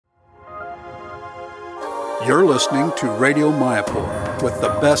You're listening to Radio Mayapur with the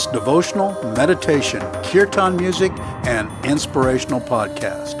best devotional, meditation, kirtan music, and inspirational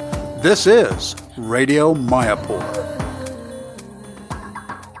podcast. This is Radio Mayapur.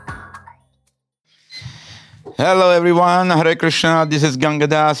 Hello everyone, Hare Krishna, this is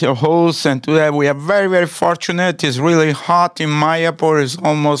Gangadas, your host, and today we are very, very fortunate. It's really hot in Mayapur, it's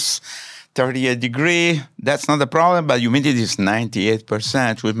almost 38 degrees. That's not a problem, but humidity is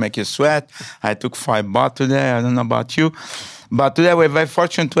 98%, which will make you sweat. I took 5 baths today, I don't know about you. But today we're very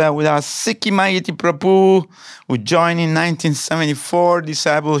fortunate to have with us Sikhi Mahiti Prabhu, who joined in 1974,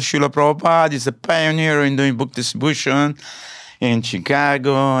 disciple of Srila Prabhupada. He's a pioneer in doing book distribution in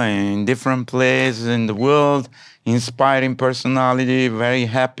Chicago and in different places in the world. Inspiring personality, very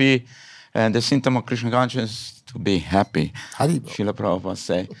happy. And the symptom of Krishna Consciousness to be happy, Srila Prabhupada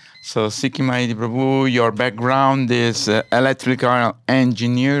say. So Sikhi Mahiti Prabhu, your background is electrical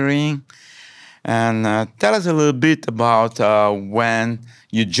engineering. And tell us a little bit about when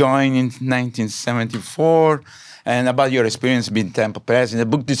you joined in 1974 and about your experience being temple president, a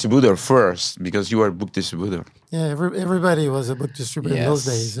book distributor first, because you were a book distributor. Yeah, everybody was a book distributor in those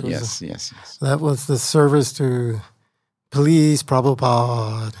days. Yes. That was the service to please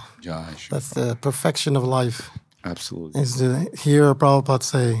Prabhupada. Josh. That's the perfection of life. Absolutely. Is to hear Prabhupada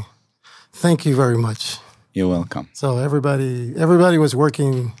say, thank you very much. You're welcome. So everybody was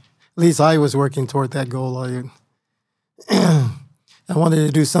working, at least I was working toward that goal. I wanted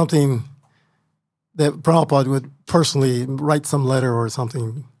to do something that Prabhupada would personally write some letter or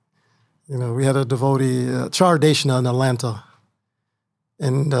something. You know, we had a devotee, Char Deshna in Atlanta,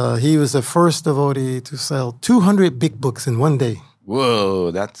 and he was the first devotee to sell 200 big books in one day.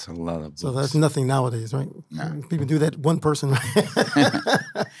 Whoa, that's a lot of books. So that's nothing nowadays, right? No. People do that one person.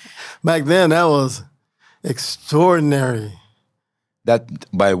 Back then, that was extraordinary. That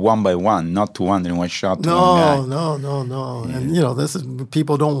by one, not 200 in one shot. No. Yeah. And, you know, this is,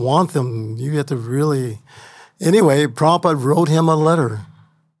 people don't want them. You have to really... Anyway, Prabhupada wrote him a letter.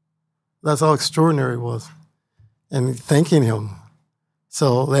 That's how extraordinary it was. And thanking him.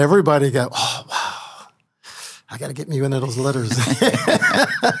 So everybody got, oh, wow. I got to get me one of those letters.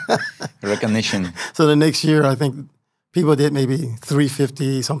 Recognition. So the next year, I think people did maybe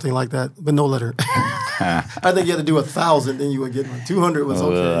 350, something like that, but no letter. I think you had to do 1,000, then you would get one. 200 was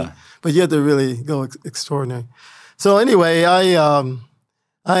okay. But you had to really go extraordinary. So anyway,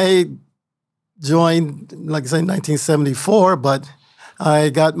 I joined, like I say, 1974, but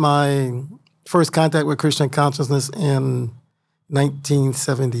I got my first contact with Krishna Consciousness in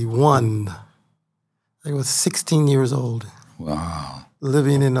 1971. I was 16 years old. Wow.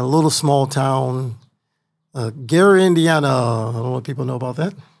 Living in a little small town, Gary, Indiana. I don't know if people know about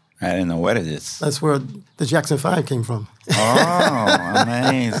that. I don't know what it is. That's where the Jackson 5 came from. Oh,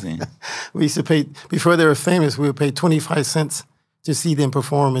 amazing. We used to pay, before they were famous, we would pay 25 cents to see them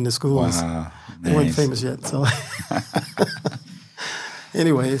perform in the schools. Wow. They weren't famous yet, so.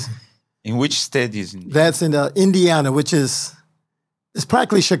 Anyways. In which state is it? That's in Indiana, which is, it's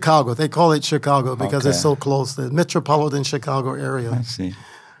practically Chicago. They call it Chicago because it's so close, the metropolitan Chicago area. I see.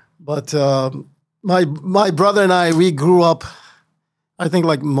 But my brother and I, we grew up, I think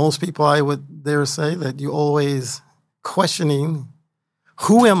like most people I would dare say, that you always questioning,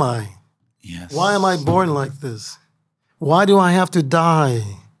 who am I? Yes. Why am I born like this? Why do I have to die?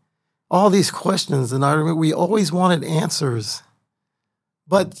 All these questions, and we always wanted answers.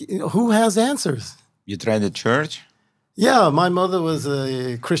 But who has answers? You tried the church? Yeah, my mother was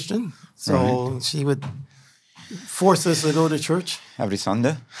a Christian, so she would force us to go to church. Every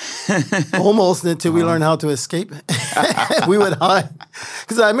Sunday? Almost until we learned how to escape. We would hide.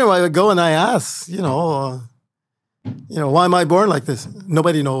 Because I remember I would go and I asked, why am I born like this?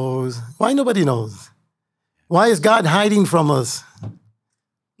 Nobody knows. Why nobody knows? Why is God hiding from us?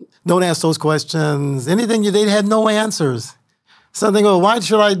 Don't ask those questions. Anything they had no answers. Something, why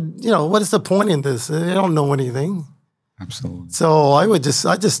should I, what is the point in this? I don't know anything. Absolutely. So I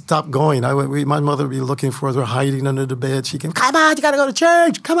just stopped going. My mother would be looking for us. We're hiding under the bed. She came, come on, you got to go to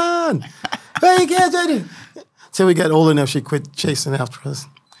church. Come on. Hey, kids. Till we got old enough, she quit chasing after us.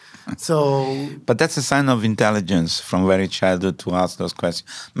 So, but that's a sign of intelligence from very childhood to ask those questions.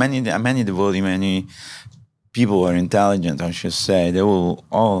 Many devotees, many people who are intelligent, I should say, they will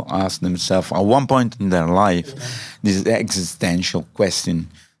all ask themselves at one point in their life this existential question,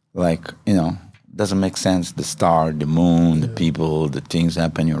 like, doesn't make sense. The star, the moon, the people, the things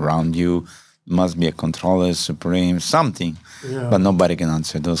happening around you. Must be a controller, supreme, something. Yeah. But nobody can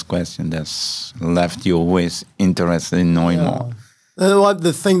answer those questions. That's left you always interested in knowing more.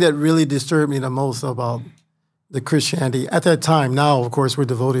 The thing that really disturbed me the most about the Christianity at that time, now, of course, we're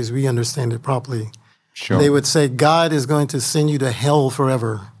devotees, we understand it properly. Sure. They would say, God is going to send you to hell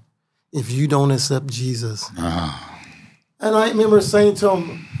forever if you don't accept Jesus. And I remember saying to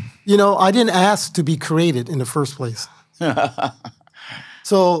him, I didn't ask to be created in the first place.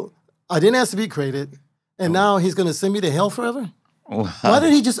 So I didn't ask to be created, and now he's going to send me to hell forever? Why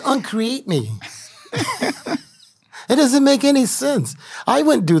didn't he just uncreate me? It doesn't make any sense. I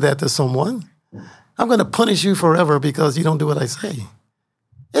wouldn't do that to someone. I'm going to punish you forever because you don't do what I say.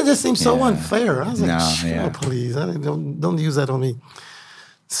 It just seems so unfair. I was like, please, don't use that on me.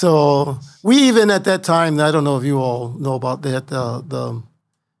 So we even at that time, I don't know if you all know about that, the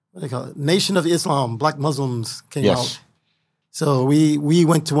what do they call it? Nation of Islam, Black Muslims came out. So we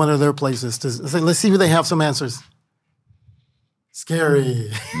went to one of their places to say, let's see if they have some answers.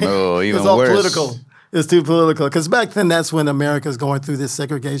 Scary. No, even it's all worse. Political. It's too political. Because back then, that's when America's going through this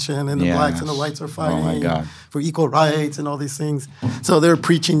segregation and the blacks and the whites are fighting for equal rights and all these things. So they're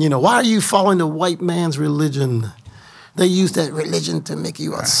preaching, why are you following the white man's religion? They use that religion to make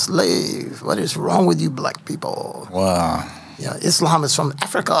you a slave. What is wrong with you black people? Wow. Yeah, Islam is from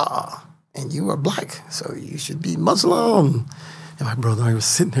Africa, and you are black, so you should be Muslim. And my brother and I was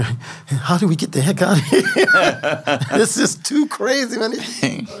sitting there, how do we get the heck out of here? This is too crazy, man.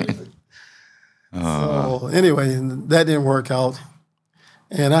 So anyway, that didn't work out.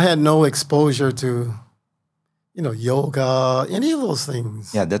 And I had no exposure to, yoga, any of those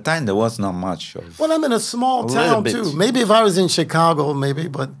things. Yeah, at the time there was not much of. Well, I'm in a small town too. Maybe if I was in Chicago, maybe,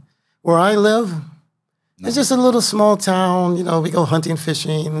 but where I live, it's just a little small town. We go hunting,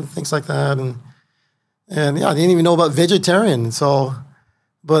 fishing, things like that. And I didn't even know about vegetarian. So,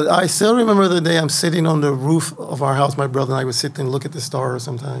 but I still remember the day I'm sitting on the roof of our house. My brother and I would sit and look at the stars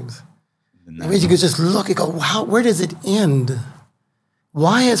sometimes. I mean, you could just look and go, wow, where does it end?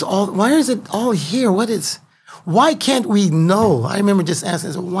 Why is it all here? Why can't we know? I remember just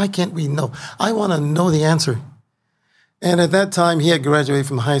asking, why can't we know? I want to know the answer. And at that time, he had graduated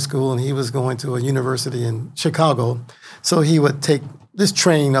from high school and he was going to a university in Chicago. So he would take this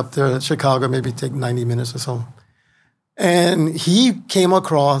train up there to Chicago, maybe take 90 minutes or so. And he came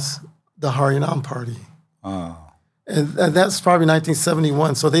across the Harinam party. Oh. And that's probably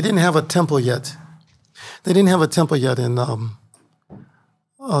 1971. So they didn't have a temple yet. They didn't have a temple yet in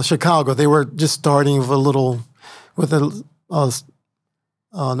Chicago. They were just starting with an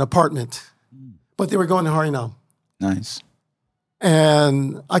apartment. But they were going to Harinam. Nice.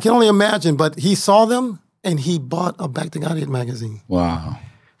 And I can only imagine, but he saw them and he bought a Back to Godhead magazine. Wow.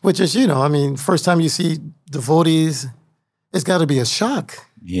 Which is, first time you see devotees, it's got to be a shock.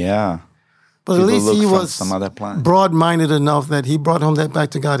 Yeah. But People at least he was some other planet. broad-minded enough that he brought home that Back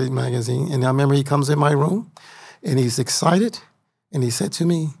to Godhead magazine. And I remember he comes in my room and he's excited. And he said to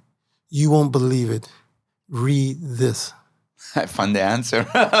me, you won't believe it. Read this. I found the answer.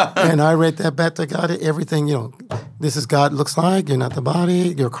 And I read that Back to Godhead, everything, this is God looks like, you're not the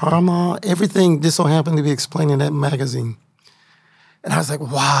body, your karma, everything just so happened to be explained in that magazine. And I was like,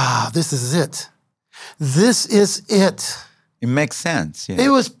 wow, this is it. This is it. It makes sense. Yeah. It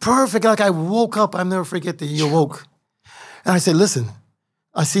was perfect. Like I woke up, I'll never forget that you awoke. And I said, listen,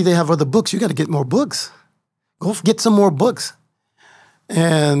 I see they have other books. You got to get more books. Go get some more books.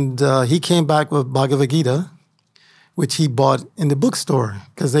 And he came back with Bhagavad Gita, which he bought in the bookstore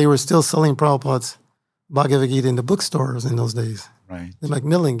because they were still selling Prabhupada's Bhagavad Gita in the bookstores in those days. Right. The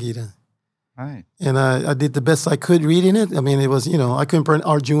Macmillan Gita. Right. And I did the best I could reading it. I mean, it was, I couldn't burn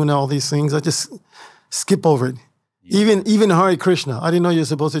Arjuna, all these things. I just skip over it. Yeah. Even Hare Krishna. I didn't know you're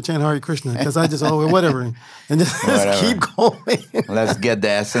supposed to chant Hare Krishna because I just, whatever. And just keep going. Let's get the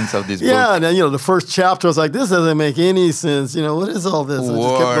essence of this book. Yeah, and then, the first chapter, I was like, this doesn't make any sense. What is all this? I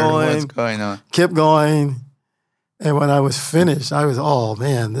just kept going. What's going on? Kept going. And when I was finished, I was, oh,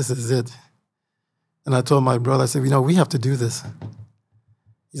 man, this is it. And I told my brother, I said, we have to do this.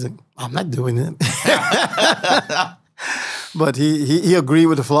 He's like, I'm not doing it. But he agreed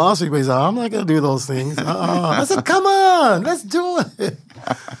with the philosophy, but he's like, I'm not going to do those things. I said, come on, let's do it.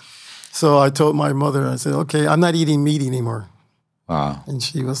 So I told my mother, I said, okay, I'm not eating meat anymore. Wow. And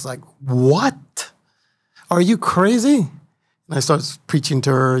she was like, what? Are you crazy? And I started preaching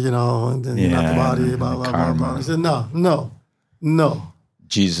to her, and then not the body, blah, blah, blah, blah. I said, no.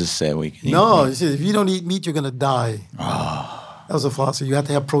 Jesus said we can eat meat. He meat. said, if you don't eat meat, you're going to die. Oh. That was a philosophy. You have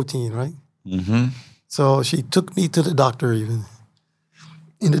to have protein, right? Mm-hmm. So she took me to the doctor even.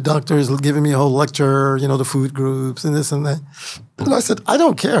 And the doctor is giving me a whole lecture, the food groups and this and that. And I said, I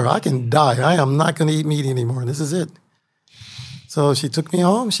don't care. I can die. I am not going to eat meat anymore. This is it. So she took me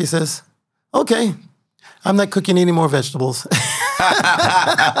home. She says, okay, I'm not cooking any more vegetables.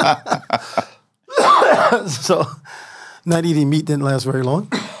 So not eating meat didn't last very long.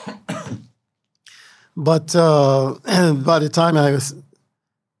 But by the time I was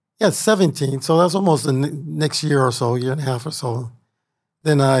 17, so that's almost the next year or so, year and a half or so.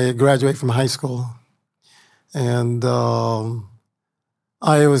 Then I graduated from high school, and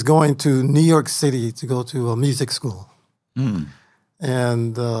I was going to New York City to go to a music school.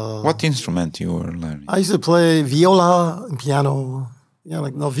 And what instrument you were learning? I used to play viola and piano. Yeah,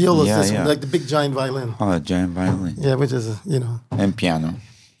 viola is this one, yeah. like the big giant violin. Oh, giant violin. Yeah, which is, And piano.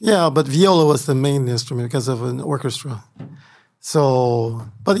 Yeah, but viola was the main instrument because of an orchestra. So,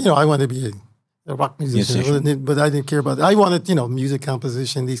 but, I wanted to be a rock musician. But I didn't care about that. I wanted, music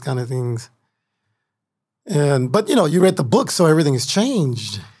composition, these kind of things. But, you read the book, so everything has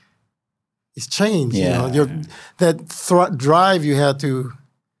changed. It's changed. Yeah. That drive you had to,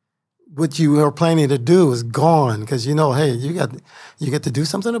 what you were planning to do is gone because, hey, you get to do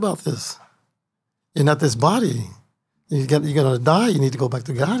something about this. You're not this body. You're going to die. You need to go back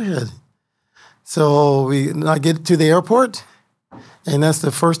to Godhead. So I get to the airport, and that's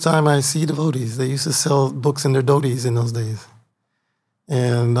the first time I see devotees. They used to sell books in their dotis in those days.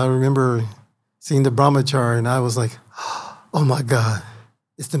 And I remember seeing the brahmachari, and I was like, oh, my God.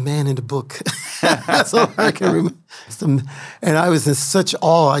 It's the man in the book. That's all I can remember. And I was in such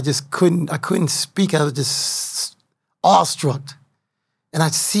awe. I couldn't speak. I was just awestruck. And I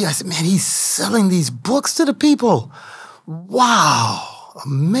said, man, he's selling these books to the people. Wow,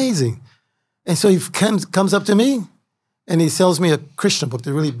 amazing. And so he comes up to me, and he sells me a Krishna book,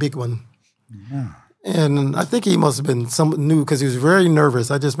 the really big one. Yeah. And I think he must have been new because he was very nervous.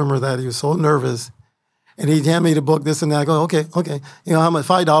 I just remember that. He was so nervous. And he'd hand me the book, this and that. I go, okay. How much?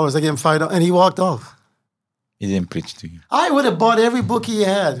 $5. I give him $5. And he walked off. He didn't preach to you. I would have bought every book he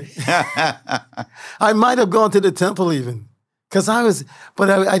had. I might have gone to the temple even. Because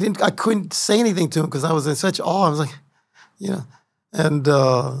I couldn't say anything to him because I was in such awe. I was like, And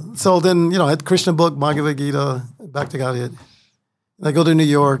so then, I had Krishna book, Bhagavad Gita, back to Godhead. And I go to New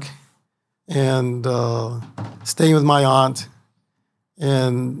York and staying with my aunt.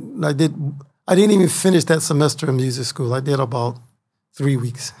 And I didn't even finish that semester in music school. I did about 3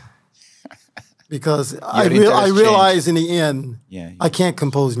 weeks. Because I realized in the end, I can't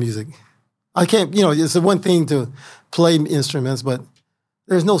compose music. I can't, it's the one thing to play instruments, but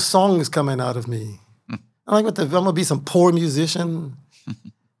there's no songs coming out of me. I'm like, I'm going to be some poor musician.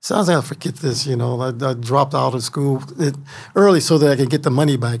 Sounds like I forget this, I dropped out of school early so that I could get the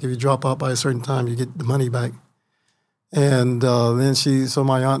money back. If you drop out by a certain time, you get the money back. And then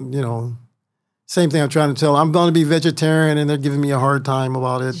my aunt, same thing I'm trying to tell her. I'm going to be vegetarian, and they're giving me a hard time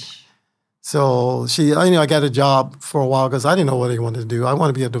about it. So I got a job for a while because I didn't know what I wanted to do. I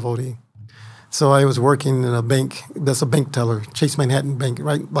want to be a devotee. So I was working in a bank. That's a bank teller, Chase Manhattan Bank,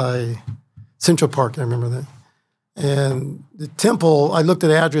 right by Central Park. I remember that. And the temple, I looked at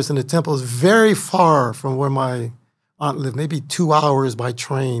the address, and the temple is very far from where my aunt lived, maybe 2 hours by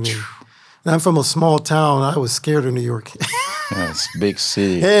train. And I'm from a small town. I was scared of New York. It's a big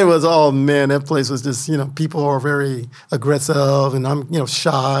city. It was, that place was just, people are very aggressive, and I'm,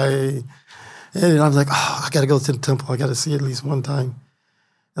 shy. And I was like, I got to go to the temple. I got to see it at least one time.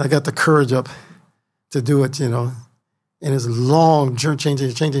 And I got the courage up to do it, And it's long,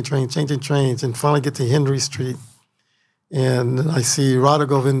 changing trains, and finally get to Henry Street. And I see Radha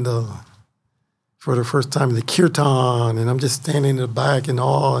Govinda for the first time in the kirtan, and I'm just standing in the back in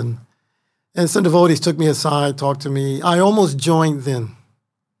awe. And some devotees took me aside, talked to me. I almost joined then.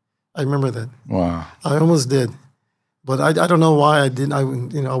 I remember that. Wow. I almost did. But I don't know why I didn't.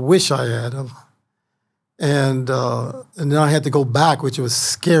 I wish I had. And then I had to go back, which was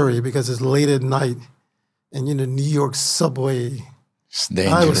scary because it's late at night. And, New York subway. It's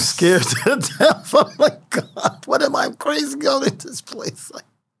dangerous. I was scared to death. I'm like, God, what am I crazy going to this place?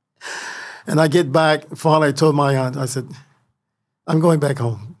 And I get back. Finally, I told my aunt, I said, I'm going back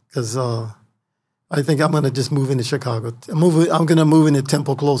home because I think I'm going to just move into Chicago. I'm going to move in the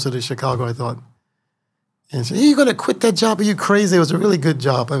temple closer to Chicago, I thought. And she said, you're going to quit that job? Are you crazy? It was a really good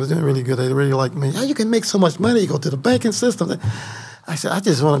job. I was doing really good. They really liked me. How you can make so much money? You go to the banking system. I said, I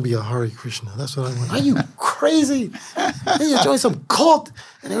just want to be a Hare Krishna. That's what I want. Are you crazy? You join some cult?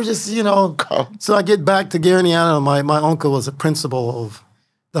 And they were just, So I get back to Gary, Indiana. My uncle was a principal of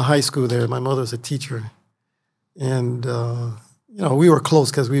the high school there. My mother was a teacher. And, we were close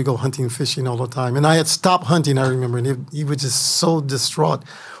because we would go hunting, fishing all the time. And I had stopped hunting, I remember. And he was just so distraught.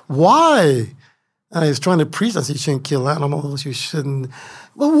 Why? And I was trying to preach. I said, you shouldn't kill animals. You shouldn't.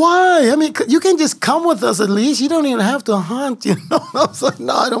 Well, why? I mean, you can just come with us at least. You don't even have to hunt, I was like,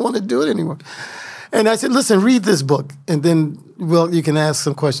 no, I don't want to do it anymore. And I said, listen, read this book. And then, you can ask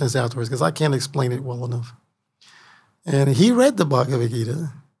some questions afterwards because I can't explain it well enough. And he read the Bhagavad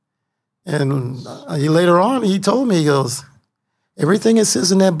Gita. And later on, he told me, he goes, everything it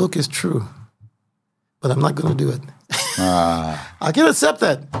says in that book is true, but I'm not going to do it. I can accept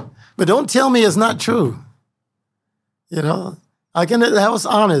that, but don't tell me it's not true. You know, that was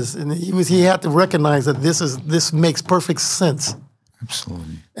honest, and he had to recognize that this makes perfect sense.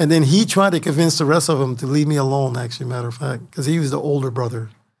 Absolutely. And then he tried to convince the rest of them to leave me alone, actually, matter of fact, because he was the older brother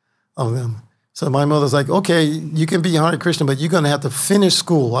of them. So my mother's like, okay, you can be Hare Krishna, but you're going to have to finish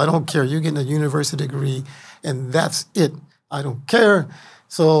school. I don't care. You're getting a university degree, and that's it. I don't care.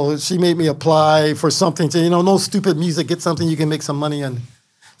 So she made me apply for something to, no stupid music, get something you can make some money on.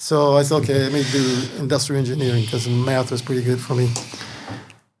 So I said, okay, let me do industrial engineering because math was pretty good for me.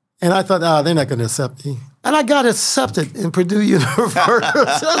 And I thought, they're not going to accept me. And I got accepted in Purdue University.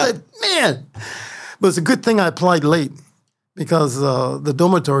 So I was like, man. But it's a good thing I applied late because the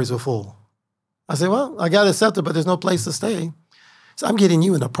dormitories were full. I said, well, I got accepted, but there's no place to stay. So I'm getting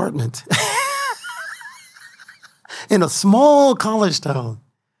you an apartment in a small college town.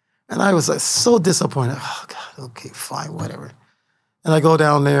 And I was like, so disappointed. Oh, God, okay, fine, whatever. And I go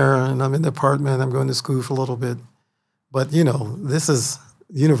down there, and I'm in the apartment. I'm going to school for a little bit. But, this is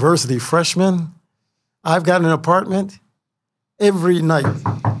university freshman. I've got an apartment every night.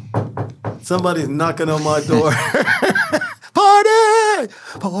 Somebody's knocking on my door. Party!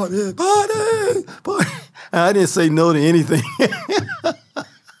 Party! Party! Party! And I didn't say no to anything.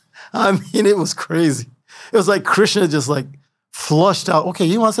 I mean, it was crazy. It was like Krishna just flushed out. Okay,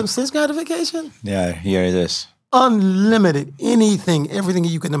 you want some sense gratification? Yeah, here it is. Unlimited, anything, everything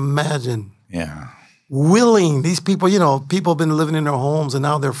you can imagine. Yeah. Willing. These people, people have been living in their homes and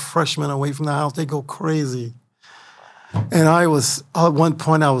now they're freshmen away from the house. They go crazy. And at one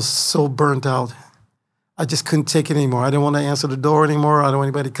point, I was so burnt out. I just couldn't take it anymore. I didn't want to answer the door anymore. I don't want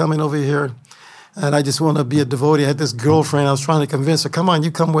anybody coming over here. And I just want to be a devotee. I had this girlfriend. I was trying to convince her, come on,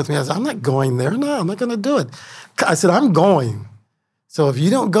 you come with me. I said, I'm not going there. No, I'm not going to do it. I said, I'm going. So if you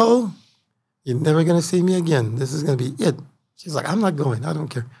don't go, you're never going to see me again. This is going to be it. She's like, I'm not going. I don't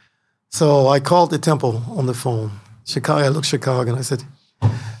care. So I called the temple on the phone. Chicago. I looked Chicago and I said,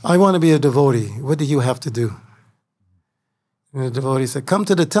 I want to be a devotee. What do you have to do? And the devotee said, come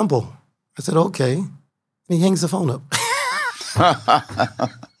to the temple. I said, okay. And he hangs the phone up.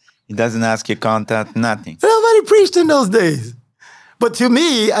 He doesn't ask you contact, nothing. Nobody preached in those days. But to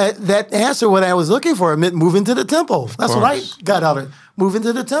me, that answer, what I was looking for, meant moving to the temple. That's what I got out of it. Moving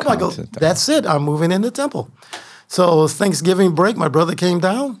to the temple. I go, that's it. I'm moving in the temple. So Thanksgiving break, my brother came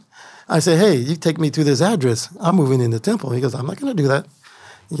down. I said, hey, you take me to this address. I'm moving in the temple. He goes, I'm not going to do that.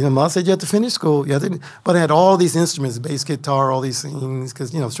 Mom said you have to finish school. But I had all these instruments, bass guitar, all these things,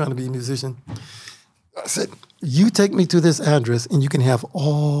 because, I was trying to be a musician. I said, you take me to this address and you can have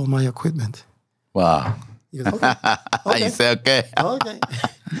all my equipment. Wow. He goes, okay. Okay. You say, okay. Okay.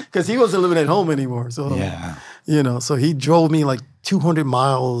 Because he wasn't living at home anymore. So, so he drove me 200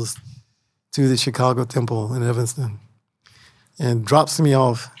 miles to the Chicago temple in Evanston and drops me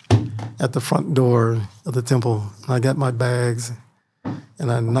off at the front door of the temple. And I got my bags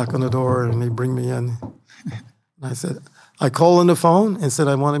and I knock on the door and they bring me in. And I said, I called on the phone and said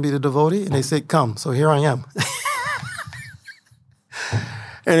I want to be the devotee. And they said, come. So here I am.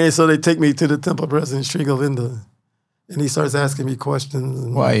 And so they take me to the temple president, Sri Govinda. And he starts asking me questions.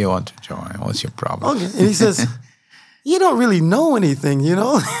 And, why you want to join? What's your problem? Okay. And he says, you don't really know anything, You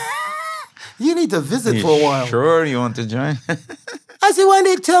need to visit for a while. Sure you want to join? I said, why didn't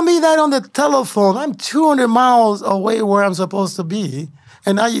they tell me that on the telephone? I'm 200 miles away where I'm supposed to be.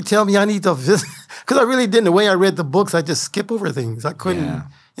 And now you tell me I need to visit. Because I really didn't. The way I read the books, I just skip over things. I couldn't,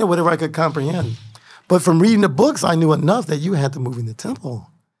 whatever I could comprehend. But from reading the books, I knew enough that you had to move in the temple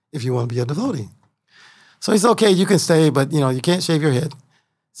if you want to be a devotee. So he said, okay, you can stay, but, you can't shave your head.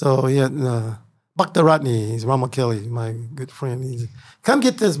 So he had Bhaktivedanta, he's Rama Kelly, my good friend. He said, come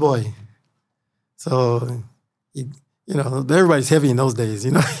get this boy. So, everybody's heavy in those days,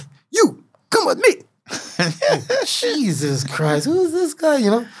 You, come with me. Jesus Christ, who's this guy, He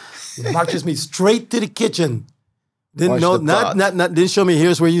marches me straight to the kitchen. Didn't show me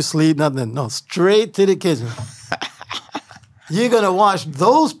here's where you sleep, nothing. No, straight to the kitchen. You're gonna wash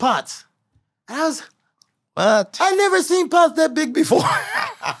those pots. What? I never seen pots that big before.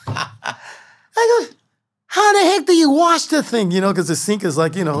 I go, how the heck do you wash the thing? Because the sink is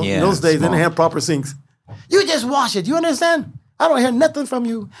in those days they didn't have proper sinks. You just wash it. You understand? I don't hear nothing from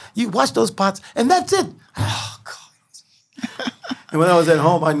you. You wash those pots, and that's it. Oh, God. And when I was at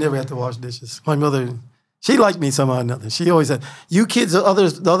home, I never had to wash dishes. My mother, she liked me somehow or another. She always said, you kids, the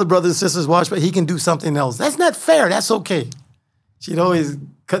other brothers and sisters wash, but he can do something else. That's not fair. That's okay. She'd always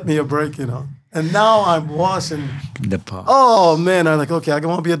cut me a break, And now I'm washing the pot. Oh, man. I'm like, okay, I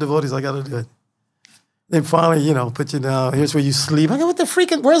want to be a devotee, so I got to do it. They finally, put you down. Here's where you sleep. I go, what the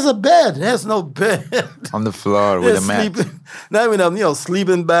freaking, where's the bed? There's no bed. On the floor with a mat. Not even a,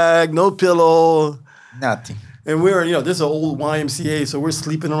 sleeping bag, no pillow. Nothing. And we're, this is an old YMCA, so we're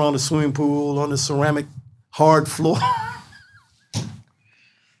sleeping around the swimming pool on the ceramic hard floor.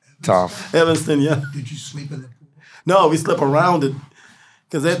 Tough. Evanston, yeah. Did you sleep in the pool? No, we slept around it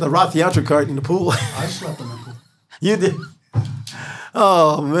because they had the Rath Yatra cart in the pool. I slept in the pool. You did?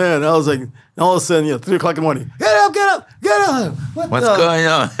 Oh, man. I was like, all of a sudden, 3 o'clock in the morning. Get up, get up, get up. What's going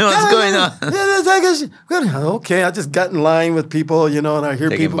on? What's going on? Okay, I just got in line with people, and I hear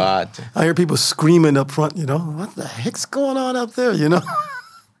Take a people. bath. I hear people screaming up front, what the heck's going on up there,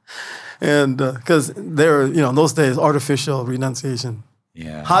 And because they're, in those days, artificial renunciation.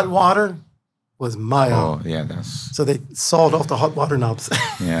 Yeah. Hot water was Maya. Oh, yeah, that's. So they sawed off the hot water knobs.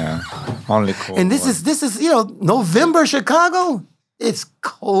 Yeah. Only cold. And this is November Chicago. It's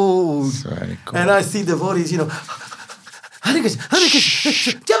cold. It's very cold. And I see devotees, Hare Krishna, Hare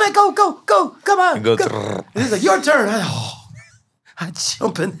Krishna, Jimmy, go, come on. And go. And he's like, your turn. I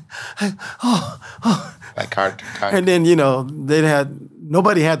jump in. Like hard. And then,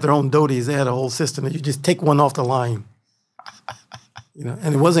 nobody had their own devotees. They had a whole system that you just take one off the line.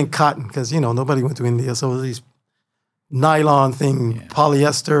 And it wasn't cotton because, nobody went to India. So it was these nylon thing,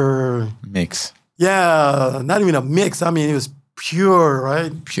 polyester. Mix. Yeah, not even a mix. I mean, it was pure,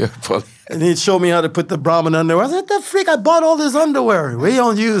 right? Pure polyester. And he'd show me how to put the Brahmin underwear. I said, what the freak? I bought all this underwear. We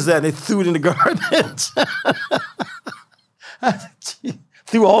don't use that. They threw it in the garbage. I said,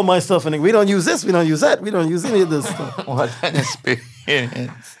 threw all my stuff in it. We don't use this. We don't use that. We don't use any of this stuff. What an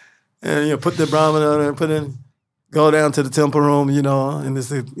experience. And, put the Brahmin underwear, go down to the temple room, and this,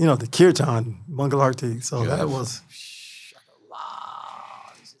 the kirtan, Mangalarti. So that was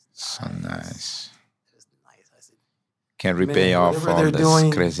so nice. Can repay off all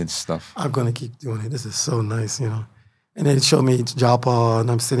this crazy stuff. I'm going to keep doing it. This is so nice, And they showed me japa, and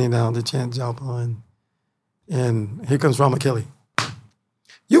I'm sitting down to chant japa, and here comes Ramakeli.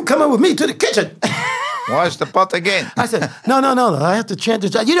 You coming with me to the kitchen? Wash the pot again. I said, no. I have to chant the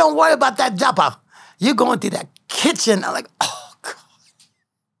japa. You don't worry about that japa. You're going to that kitchen. I'm like, oh, God.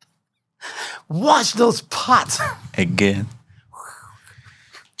 Wash those pots. Again.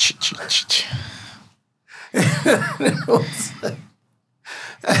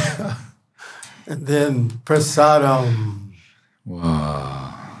 And then prasadam.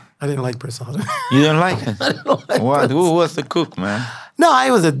 Wow. I didn't like prasadam. You don't like it? I don't like What? Who was the cook, man? No,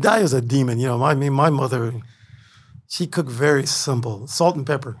 I was a demon. My mother, she cooked very simple. Salt and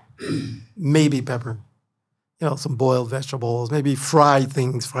pepper. Maybe pepper. Some boiled vegetables, maybe fried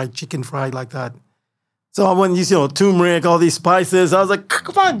things, fried chicken, fried like that. So I went, turmeric, all these spices. I was like,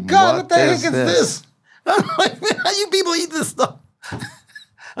 oh my God, what the heck is this? I'm like, how you people eat this stuff?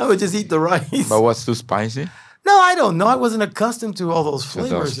 I would just eat the rice. But what's too spicy? No, I don't know. I wasn't accustomed to all those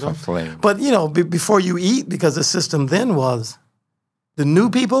flavors. Flavors. But, before you eat, because the system then was, the new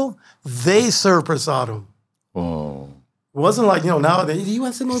people, they serve prasadam. Oh. It wasn't like, nowadays, you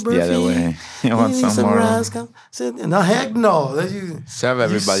want some more burfi? The other way. You want some more? Rice? No, heck no. Serve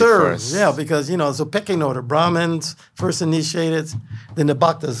everybody first. Yeah, because, it's a pecking order. Brahmins, first initiated, then the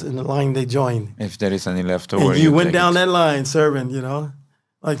bhaktas in the line they join. If there is any leftover, And you went down that line serving,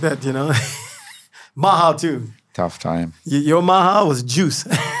 like that, Maha too. Tough time. Your maha was juice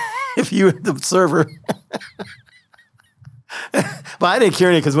if you were the server. But I didn't care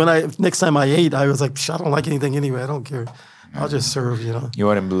any because next time I ate, I was like, I don't like anything anyway. I don't care. I'll just serve, You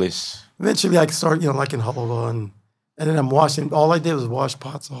are in bliss. Eventually, I started, liking halwa, and then I'm washing. All I did was wash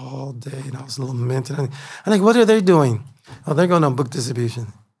pots all day, and I was a little mint. And I'm like, what are they doing? Oh, they're going on book distribution.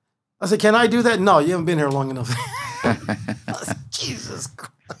 I said, can I do that? No, you haven't been here long enough. I said, Jesus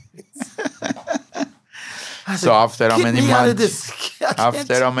Christ. So after how many months?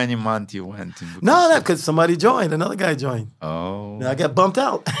 After how many months you went in? No, because somebody joined. Another guy joined. Oh. And I got bumped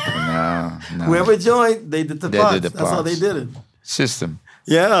out. No. Whoever joined, they did the pots. That's how they did it. System.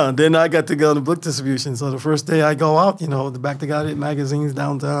 Yeah. Then I got to go to book distribution. So the first day I go out, the back to got it magazines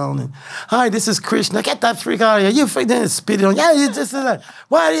downtown. And, hi, this is Krishna. Get that freak out of here. You freak, then spit it on. Yeah, you just that.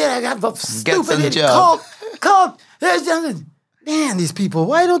 Why? Yeah, I got stupid. Called. Man, these people,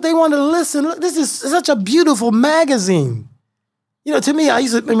 why don't they want to listen? Look, this is such a beautiful magazine. To me, I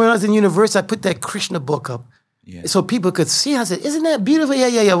used to, when I was in university, I put that Krishna book up so people could see. I said, isn't that beautiful?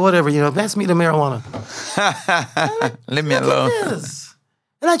 Yeah, whatever. Pass me the marijuana. Leave me alone.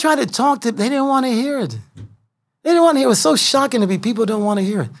 And I tried to talk to them. They didn't want to hear it. They didn't want to hear it. It was so shocking to me. People don't want to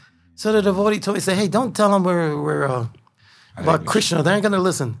hear it. So the devotee told me, say, hey, don't tell them we're about Krishna. They ain't going to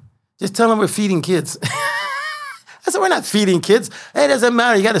listen. Just tell them we're feeding kids. I said, we're not feeding kids. Hey, it doesn't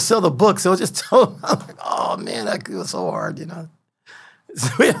matter. You got to sell the book. So just tell them. I'm like, oh, man, it was so hard,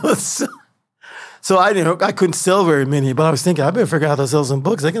 So I couldn't sell very many, but I was thinking, I better figure out how to sell some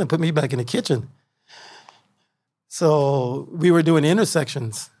books. They're going to put me back in the kitchen. So we were doing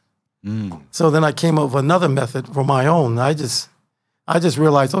intersections. So then I came up with another method for my own. I just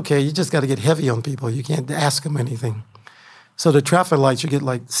realized, okay, you just got to get heavy on people. You can't ask them anything. So the traffic lights, you get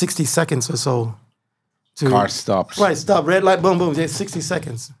like 60 seconds or so. Car stops. Right, stop, red light, boom, boom, 60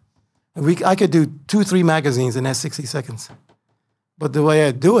 seconds. And I could do 2-3 magazines in that 60 seconds. But the way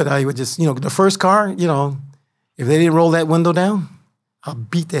I do it, I would just, the first car, if they didn't roll that window down, I'll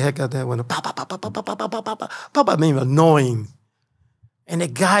beat the heck out of that window. Pop, pop, pop, pop, pop, pop, pop, pop, pop, pop, I mean, annoying. And the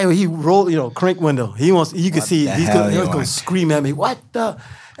guy, he rolled, crank window. You could see, he's going to scream at me, what the?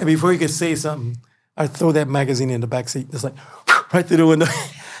 And before he could say something, I throw that magazine in the back seat, just like, right through the window.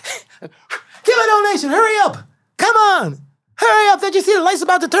 Give a donation, hurry up. Come on. Hurry up. Did you see the light's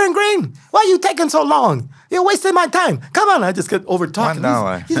about to turn green? Why are you taking so long? You're wasting my time. Come on. I just get over talking.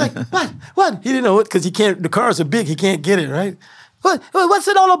 He's like, what? He didn't know it because the cars are big. He can't get it, right? What's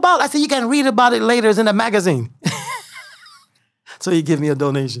it all about? I said, you can read about it later. It's in the magazine. So he gave me a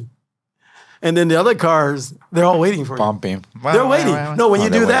donation. And then the other cars, they're all waiting for you. Pumping. They're waiting. No, when you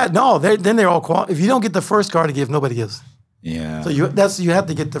do that, then they're all if you don't get the first car to give, nobody gives. Yeah. So you have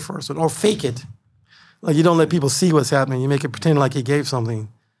to get the first one or fake it. Like you don't let people see what's happening. You make it pretend like he gave something,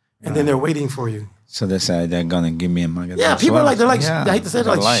 and then they're waiting for you. So they say they're gonna give me a magazine. Yeah, people are like I hate to say it,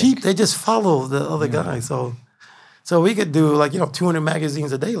 like sheep. They just follow the other guy. So we could do 200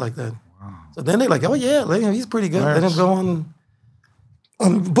 magazines a day like that. Wow. So then they're like, oh yeah, he's pretty good. Let him go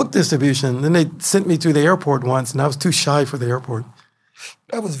on book distribution. Then they sent me to the airport once, and I was too shy for the airport.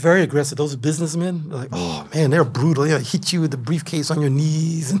 I was very aggressive. Those businessmen, they're like, oh man, they're brutal. They hit you with the briefcase on your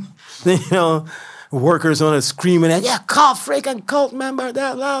knees, and then, workers on it screaming at, call freaking cult member,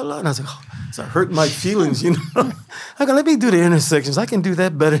 that, blah, blah. And I was like, so it hurt my feelings, I go, let me do the intersections. I can do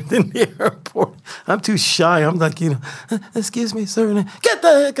that better than the airport. I'm too shy. I'm like, excuse me, sir. Get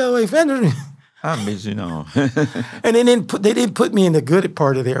the heck away from me. I'm busy now. And they didn't put me in the good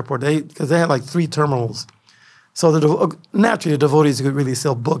part of the airport because they had like 3 terminals. So naturally, the devotees could really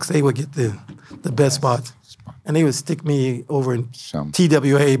sell books. They would get the best spots. And they would stick me over in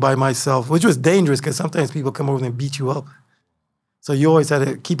TWA by myself, which was dangerous because sometimes people come over and beat you up. So you always had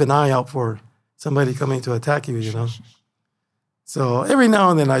to keep an eye out for somebody coming to attack you, So every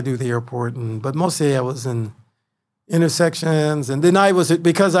now and then I do the airport, but mostly I was in intersections. And then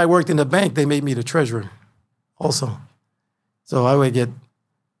because I worked in the bank, they made me the treasurer also. So I would get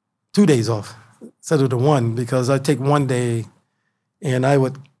 2 days off instead of the 1 because I'd take 1 day and I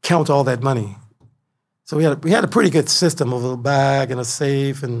would count all that money. So we had a pretty good system of a bag and a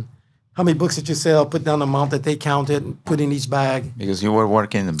safe and how many books did you sell, put down the amount that they counted and put in each bag. Because you were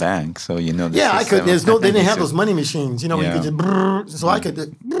working in the bank, so you know the system. I could. They didn't have those money machines, Yeah. You could just so I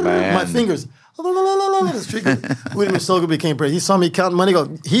could my fingers. William Soga became president. He saw me counting money, go,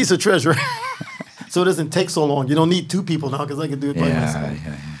 he's a treasurer. So it doesn't take so long. You don't need 2 people now because I could do it by myself.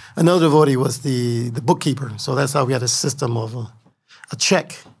 Yeah. Another devotee was the bookkeeper. So that's how we had a system of a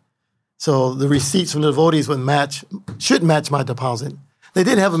check. So the receipts from the devotees should match my deposit. They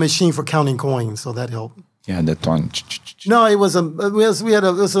did have a machine for counting coins, so that helped. Yeah, that one. No, it was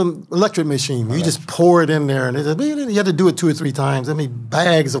an electric machine. You just pour it in there, and you had to do it 2 or 3 times. I mean,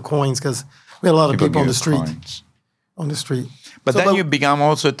 bags of coins because we had a lot of people on the street. On the street. But then you became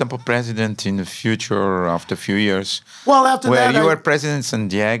also a temple president in the future after a few years. Well, after that, you were president in San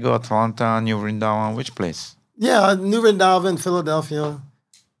Diego, Atlanta, New Vrindavan, which place? Yeah, New Vrindavan, Philadelphia.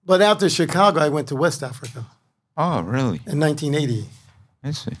 But after Chicago, I went to West Africa. Oh, really? In 1980.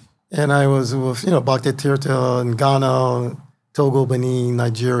 I see. And I was with, Bhaktivedanta in Ghana, Togo, Benin,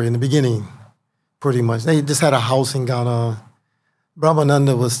 Nigeria in the beginning, pretty much. They just had a house in Ghana.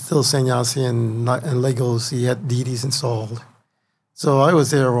 Brahmananda was still sannyasi in Lagos. He had deities installed. So I was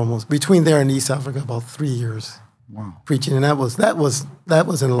there almost, between there and East Africa, about 3 years. Wow. Preaching. And that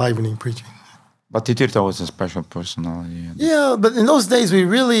was enlivening preaching. But Titirtha was a special personality. Yeah, but in those days, it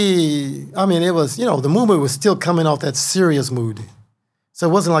was, the movement was still coming off that serious mood. So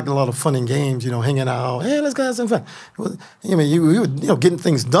it wasn't like a lot of fun and games, hanging out. Hey, let's go have some fun. We were, getting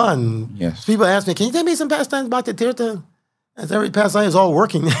things done. Yes. People asked me, can you tell me some pastimes about the Tirtha? As every pastime was all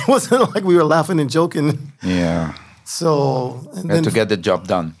working. It wasn't like we were laughing and joking. Yeah. So. And then, to get the job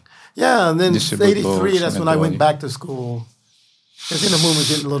done. Yeah, and then 83, that's when I went back to school. Because the movement was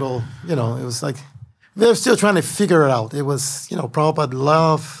getting a little, it was like, they were still trying to figure it out. It was, Prabhupada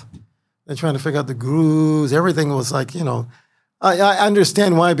left. They're trying to figure out the grooves. Everything was like, I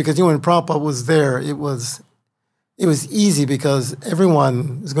understand why, because when Prabhupada was there, it was easy because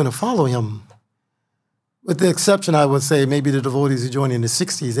everyone is going to follow him. With the exception, I would say, maybe the devotees who joined in the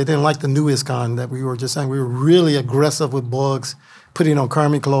 60s. They didn't like the new ISKCON that we were just saying. We were really aggressive with books, putting on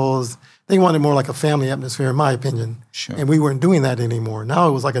karmic clothes. They wanted more like a family atmosphere, in my opinion. Sure. And we weren't doing that anymore. Now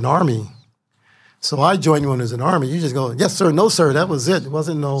it was like an army. So I joined when it was an army. You just go, yes, sir, no, sir. That was it. It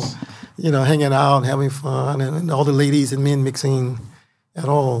wasn't no, hanging out, having fun, and all the ladies and men mixing at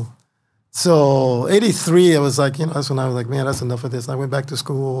all. So 83, it was like, that's when I was like, man, that's enough of this. I went back to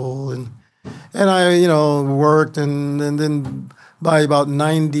school and I, worked. And then by about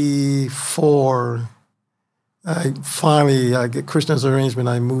 94, I get Krishna's arrangement.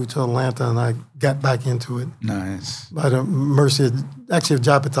 I moved to Atlanta and I got back into it. Nice. By the mercy of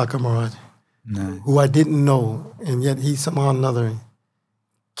Japataka Maharaj. Nice. Who I didn't know, and yet he somehow or another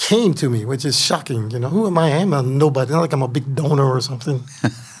came to me, which is shocking. Who am I? I'm a nobody. Not like I'm a big donor or something.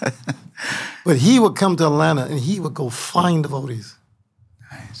 But he would come to Atlanta, and he would go find devotees.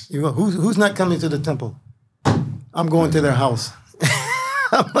 Nice. You go, who's not coming to the temple? I'm going to their house.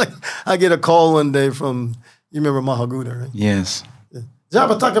 I'm like, I get a call one day from, you remember Mahaguda, right? Yes.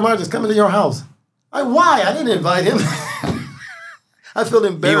 Japataka Maharaj is coming to your house. Why? I didn't invite him. I feel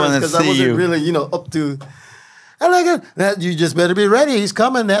embarrassed because I wasn't really, up to. And I go, that you just better be ready. He's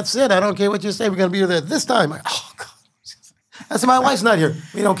coming. That's it. I don't care what you say. We're going to be there this time. Oh, God. I said, my wife's not here.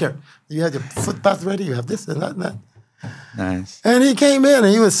 We don't care. You have your footpath ready. You have this and that and that. Nice. And he came in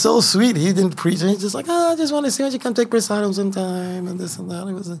and he was so sweet. He didn't preach. And he's just like, I just want to see you come take prasadam sometime and this and that.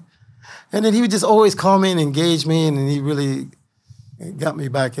 And then he would just always call me and engage me. And he really got me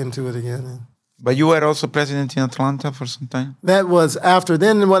back into it again. But you were also president in Atlanta for some time? That was after.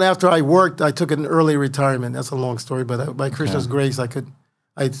 Then after I worked, I took an early retirement. That's a long story, but by Krishna's grace,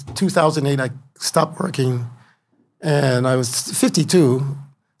 2008, I stopped working, and I was 52,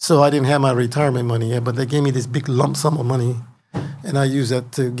 so I didn't have my retirement money yet, but they gave me this big lump sum of money, and I used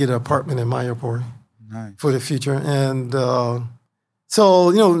that to get an apartment in Mayapur for the future. And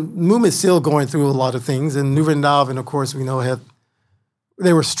so, movement's still going through a lot of things, and New Vrindavan, of course, we know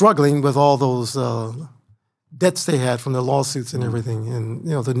they were struggling with all those debts they had from the lawsuits and everything. And,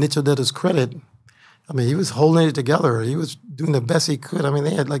 the Nicho did his credit. I mean, he was holding it together. He was doing the best he could. I mean,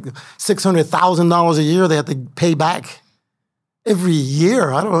 they had like $600,000 a year they had to pay back every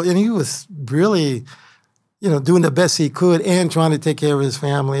year. I don't know. And he was really, doing the best he could and trying to take care of his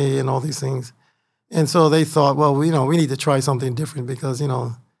family and all these things. And so they thought, well, we need to try something different because,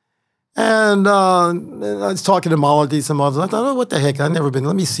 And I was talking to Maladi, some others. I thought, what the heck? I've never been.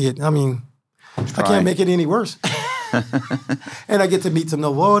 Let me see it. I mean, I can't make it any worse. And I get to meet some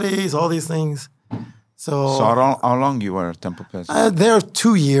devotees, all these things. So how long you were temple president? There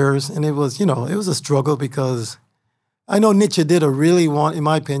 2 years, and it was, it was a struggle because I know Nietzsche did in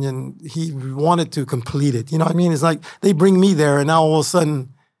my opinion, he wanted to complete it. You know what I mean? It's like they bring me there, and now all of a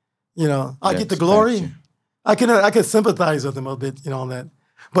sudden, I get the glory. I can sympathize with him a bit, on that.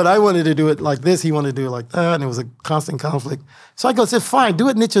 But I wanted to do it like this. He wanted to do it like that. And it was a constant conflict. So I said, fine, do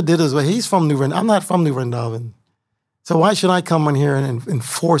what Nietzsche did his way. He's from New Vrindavan. I'm not from New Vrindavan. So why should I come in here and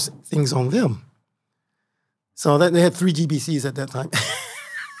enforce things on them? So they had 3 GBCs at that time.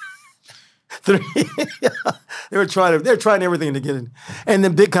 3. They were trying everything to get in. And the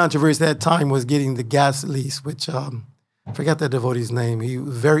big controversy at that time was getting the gas lease, which I forgot that devotee's name. He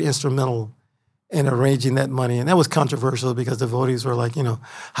was very instrumental in arranging that money. And that was controversial because devotees were like,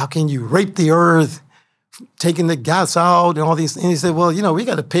 how can you rape the earth, taking the gas out and all these things? And he said, well, we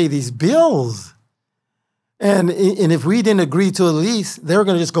got to pay these bills. And if we didn't agree to a lease, they were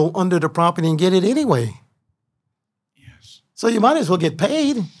going to just go under the property and get it anyway. Yes. So you might as well get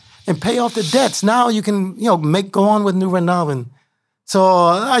paid and pay off the debts. Now you can, go on with New Vrindavan. So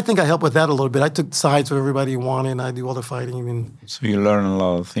I think I helped with that a little bit. I took sides with everybody wanted, and I do all the fighting. So you learn a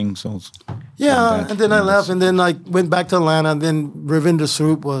lot of things also. Yeah, and then I left, and then I went back to Atlanta, and then Ravinder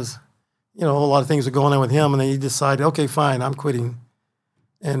Swarup was, a lot of things were going on with him, and then he decided, okay, fine, I'm quitting.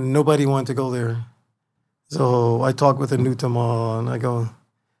 And nobody wanted to go there. So I talked with Anutama, and I go,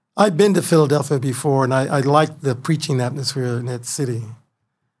 I've been to Philadelphia before, and I liked the preaching atmosphere in that city.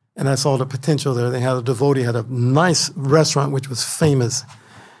 And I saw the potential there. They had a devotee, had a nice restaurant, which was famous.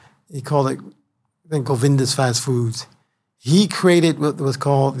 He called it, I think, Govinda's Fast Foods. He created what was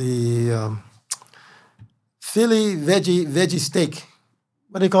called the Philly veggie steak.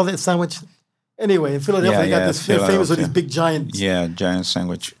 What do they call that sandwich? Anyway, in Philadelphia, they got this famous with these big giant. Yeah, giant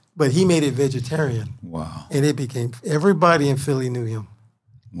sandwich. But he made it vegetarian. Wow. And it became, everybody in Philly knew him.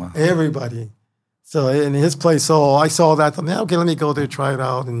 Wow. Everybody. So in his place, so I saw that. I thought, okay, let me go there, try it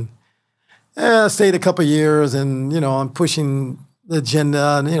out. And I stayed a couple of years, and I'm pushing the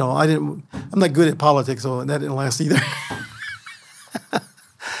agenda, and I'm not good at politics, so that didn't last either.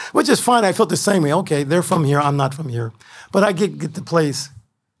 Which is fine. I felt the same way. Okay, they're from here. I'm not from here. But I get the place.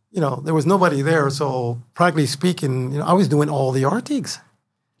 There was nobody there, so practically speaking, I was doing all the artiques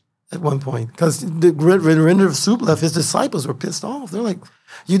at one point. Because the Narendra Sublev, his disciples were pissed off. They're like,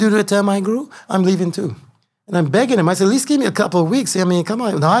 you do that to my guru? I'm leaving too. And I'm begging him. I said, at least give me a couple of weeks. I mean, come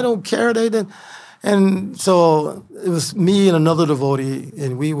on. No, I don't care. They didn't. And so it was me and another devotee,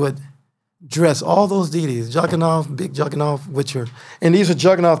 and we would dress all those deities, Jagannath, big Jagannath, and these were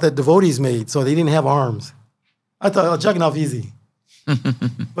Jagannath that devotees made, so they didn't have arms. I thought, Jagannath easy.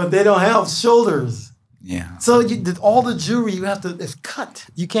 But they don't have shoulders. Yeah. So all the jewelry it's cut.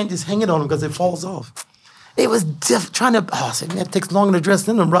 You can't just hang it on them because it falls off. It was trying to, I said, man, it takes longer to dress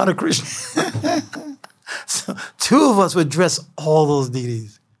than them, Radha Krishna. So 2 of us would dress all those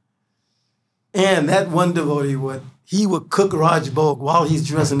deities. And that one devotee would cook Raj Bhog while he's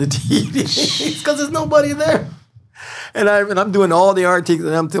dressing the deities because there's nobody there. And I'm doing all the artiques,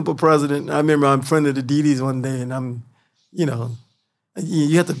 and I'm temple president. I remember I'm in front of the deities one day, and I'm, you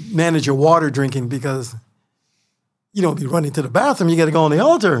have to manage your water drinking because you don't be running to the bathroom. You got to go on the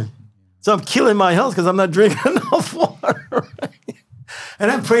altar. So I'm killing my health because I'm not drinking enough water. Right?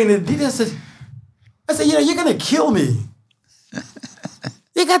 And I'm praying to the deities. I said, you're going to kill me.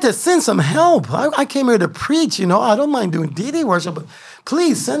 You got to send some help. I came here to preach, I don't mind doing deity worship, but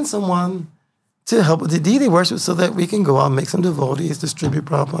please send someone to help with the deity worship so that we can go out and make some devotees, distribute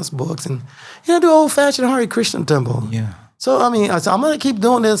Prabhupada's books, and, do old-fashioned Hare Krishna temple. Yeah. So, I said, I'm going to keep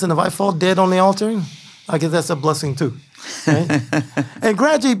doing this, and if I fall dead on the altar, I guess that's a blessing too. Right? And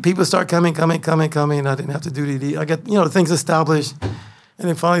gradually, people start coming. I didn't have to do the deity. I got, things established. And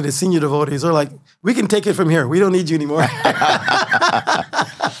then finally, the senior devotees are like, we can take it from here. We don't need you anymore.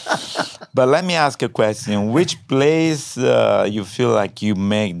 But let me ask a question. Which place you feel like you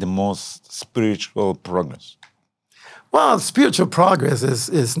make the most spiritual progress? Well, spiritual progress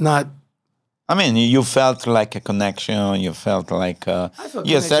is not... I mean, you felt like a connection. You felt like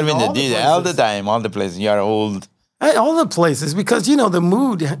you're serving the deity all the time, all the places. You're old. All the places, because, the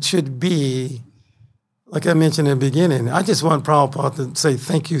mood should be... Like I mentioned in the beginning, I just want Prabhupada to say,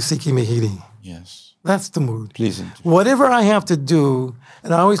 thank you, Sikhi Mahiti. Yes. That's the mood. Please. Whatever I have to do,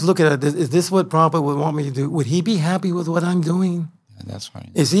 and I always look at it, is this what Prabhupada would want me to do? Would he be happy with what I'm doing? Yeah, that's right.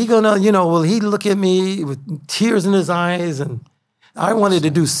 Is he going to, will he look at me with tears in his eyes? And I wanted to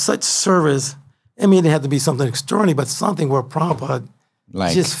do such service. I mean, it had to be something extraordinary, but something where Prabhupada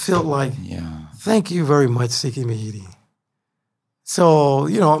just felt like, thank you very much, Sikhi Mahiti. So,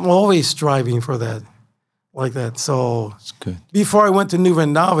 I'm always striving for that. Like that. So it's good. Before I went to New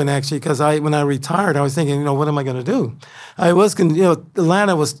Vrindavan, actually, because when I retired, I was thinking, what am I going to do? I was,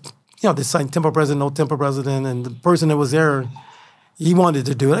 Atlanta was, the temple president, no temple president, and the person that was there, he wanted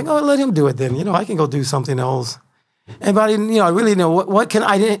to do it. I go, let him do it then. I can go do something else. And but I really know what can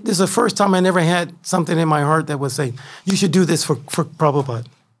I. This is the first time I never had something in my heart that would say, you should do this for Prabhupada.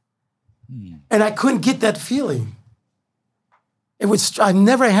 And I couldn't get that feeling. I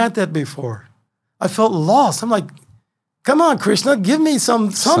never had that before. I felt lost. I'm like, come on, Krishna, give me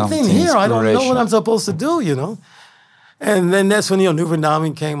something here. I don't know what I'm supposed to do, And then that's when, New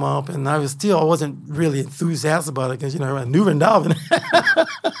Vrindavan came up, and I wasn't really enthusiastic about it because, New Vrindavan.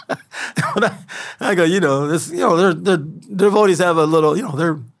 I go, the devotees have a little,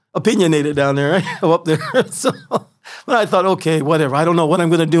 they're opinionated down there, right? Up there. So, but I thought, okay, whatever. I don't know what I'm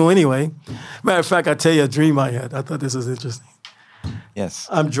going to do anyway. Matter of fact, I'll tell you a dream I had. I thought this was interesting. Yes.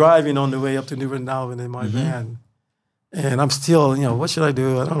 I'm driving on the way up to New Vrindavan in my van. And I'm still, what should I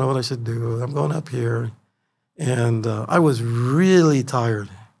do? I don't know what I should do. I'm going up here. And I was really tired.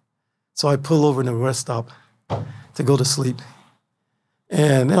 So I pull over in a rest stop to go to sleep.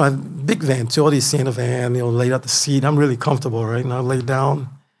 And, I have a big van, too. All these see in a van, laid out the seat. I'm really comfortable, right? And I lay down.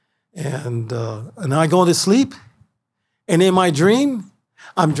 And I go to sleep. And in my dream,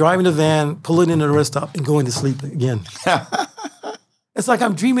 I'm driving the van, pulling in the rest stop, and going to sleep again. It's like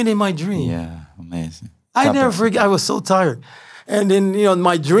I'm dreaming in my dream. Yeah, amazing. I never forget. I was so tired. And then, in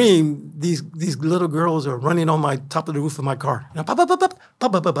my dream, these little girls are running on my top of the roof of my car. I'm like,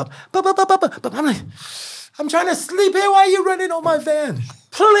 I'm trying to sleep here. Why are you running on my van?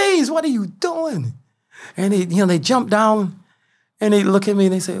 Please, what are you doing? And they jump down and they look at me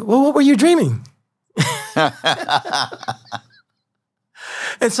and they say, well, what were you dreaming? And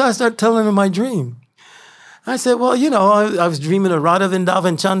so I start telling them my dream. I said, well, I was dreaming of Radha,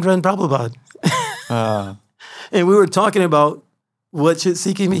 Vrindavan, Chandra, and Prabhupada. And we were talking about what should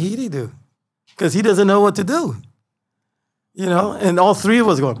Sikhi Mahiti do? Because he doesn't know what to do. And all three of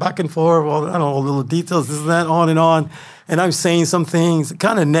us going back and forth, I don't know, little details, this and that, on and on. And I'm saying some things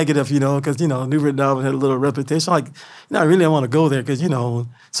kind of negative, because, New Vrindavan had a little reputation. Like, I really don't want to go there because,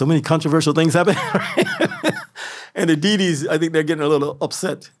 so many controversial things happen. And the deities, I think they're getting a little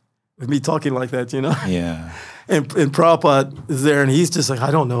upset with me talking like that, Yeah. And Prabhupada is there, and he's just like,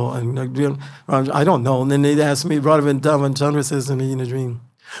 I don't know. I don't know. And then they asked me, Bhaktivedanta Swami says to me in a dream,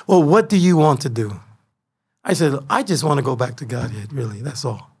 well, what do you want to do? I said, I just want to go back to Godhead, really. That's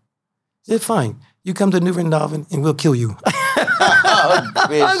all. He said, fine. You come to New Vrindavan and we'll kill you.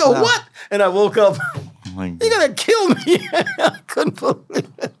 I go, what? And I woke up. Oh, you're going to kill me. I couldn't believe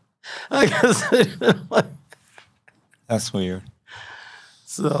it. That's weird.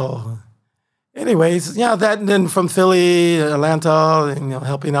 So, anyways, that, and then from Philly, Atlanta, and,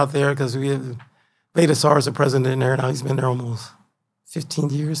 helping out there because we have Vedasar as the president there now. He's been there almost 15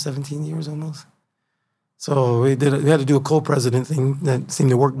 years, 17 years almost. So we had to do a co-president thing that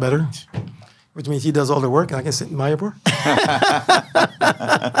seemed to work better, which means he does all the work and I can sit in Mayapur.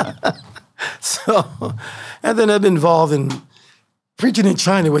 So, and then I've been involved in preaching in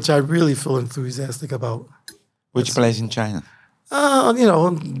China, which I really feel enthusiastic about. Which place in China?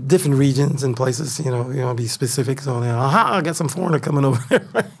 Different regions and places, be specific. So, I got some foreigner coming over there.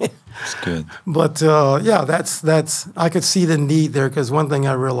 That's good. But, that's I could see the need there because one thing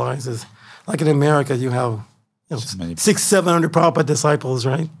I realize is, like in America, you have 600-700 Prabhupada disciples,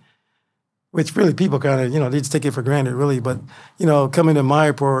 right? Which really people kind of, they just take it for granted, really. But, coming to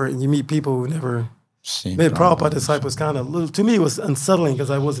Mayapur and you meet people who never met Prabhupada disciples, kind of, to me, it was unsettling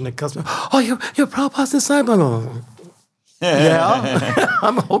because I wasn't accustomed. Oh, you're Prabhupada's disciple? I go, yeah,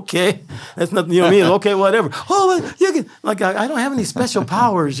 I'm okay. That's nothing, me. Okay, whatever. Oh, but you can, I don't have any special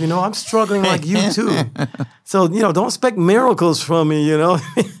powers, I'm struggling like you too. So, don't expect miracles from me,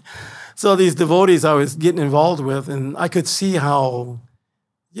 So these devotees I was getting involved with, and I could see how,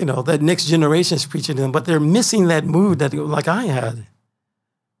 that next generation is preaching to them, but they're missing that mood that like I had.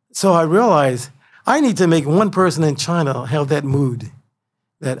 So I realized I need to make one person in China have that mood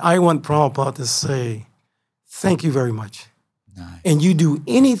that I want Prabhupada to say, thank you very much. Nice. And you do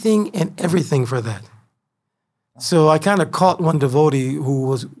anything and everything for that. So I kind of caught one devotee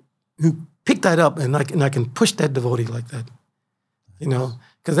who picked that up, and I can push that devotee like that,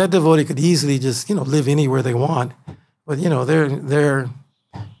 because that devotee could easily just live anywhere they want, but they're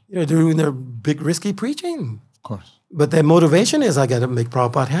doing their big risky preaching. Of course. But their motivation is I got to make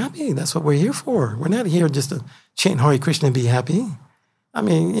Prabhupada happy. That's what we're here for. We're not here just to chant Hare Krishna and be happy. I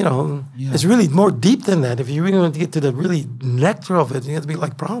mean, It's really more deep than that. If you really want to get to the really nectar of it, you have to be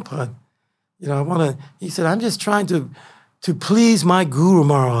like Prabhupada. He said, I'm just trying to please my Guru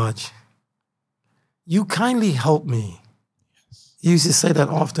Maharaj. You kindly help me. He used to say that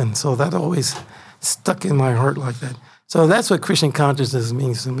often, so that always stuck in my heart like that. So that's what Krishna Consciousness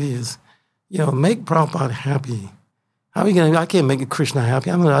means to me is, make Prabhupada happy. How are you going to, I can't make Krishna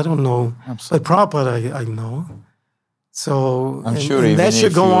happy. I don't know. Absolutely. But Prabhupada, I know. So I'm sure and that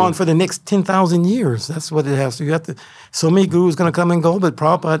should go on for the next 10,000 years. That's what it has to. You have to. So many gurus going to come and go, but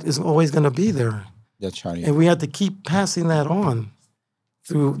Prabhupada is always going to be there. That's right. And we have to keep passing that on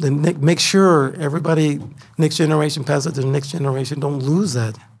through make sure everybody, next generation, pass it to the next generation. Don't lose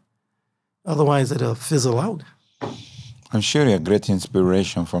that. Otherwise, it'll fizzle out. I'm sure you're a great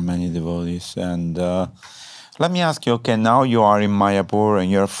inspiration for many devotees. And let me ask you, okay, now you are in Mayapur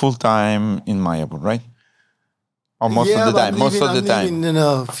and you're full-time in Mayapur, right? Or most of the time? I'm leaving in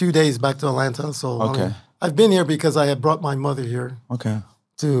a few days back to Atlanta. So okay. I've been here because I had brought my mother here. Okay.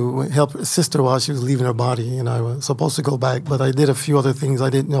 To help her sister while she was leaving her body, and I was supposed to go back, but I did a few other things. I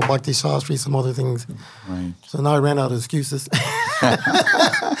did, Bhakti Shastri, some other things. Right. So now I ran out of excuses.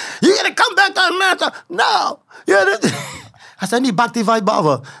 You're going to come back to Atlanta? No. I said, I need Bhakti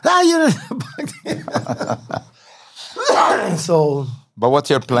Vaibhava. So. But what's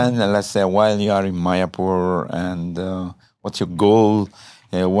your plan, let's say, while you are in Mayapur, and what's your goal?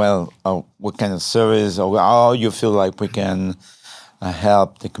 What kind of service, or how you feel like we can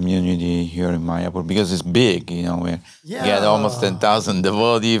help the community here in Mayapur, because it's big, we get almost 10,000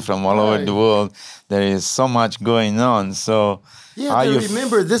 devotees from all over the world. There is so much going on. So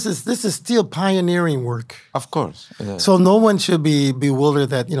remember, this is still pioneering work. Of course. So no one should be bewildered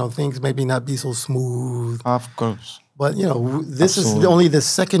that, things maybe not be so smooth. Of course. But, this is only the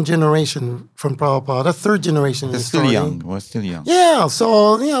second generation from Prabhupada. The third generation is still young. We're still young. Yeah,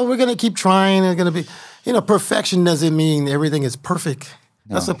 so, we're going to keep trying. We're going to be... perfection doesn't mean everything is perfect.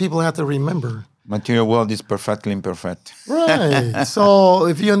 No. That's what people have to remember. Material world is perfectly imperfect. Right. So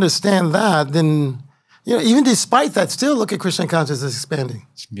if you understand that, then, even despite that, still look at Krishna Consciousness expanding.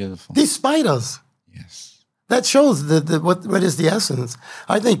 It's beautiful. Despite us. Yes. That shows what is the essence.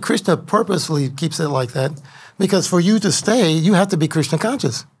 I think Krishna purposefully keeps it like that because for you to stay, you have to be Krishna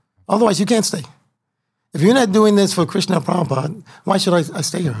conscious. Otherwise, you can't stay. If you're not doing this for Krishna Prabhupada, why should I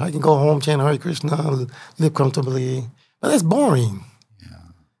stay here? I can go home, chant Hare Krishna, live comfortably. But that's boring. Yeah.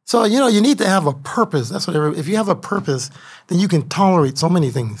 So, you need to have a purpose. That's what if you have a purpose, then you can tolerate so many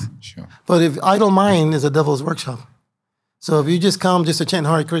things. Sure. But if idle mind is a devil's workshop. So if you just come just to chant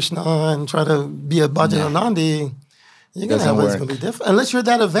Hare Krishna and try to be a Bhajananandi, you're going to have it's going to be different. Unless you're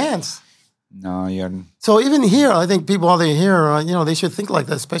that advanced. No, you're... So even here, I think people, while they're here, they should think like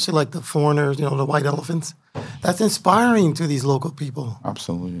that, especially like the foreigners, the white elephants. That's inspiring to these local people.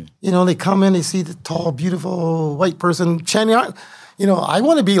 Absolutely. They come in, they see the tall, beautiful white person chanting, I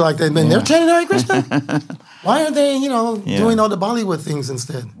want to be like that, man. They're chanting Hare Krishna. Why aren't they, doing all the Bollywood things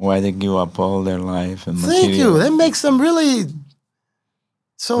instead? Why they give up all their life and Thank you. That makes them really...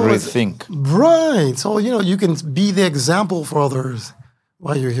 So rethink. Right. So, you can be the example for others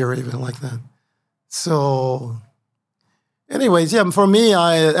while you're here even like that. So, anyways, for me,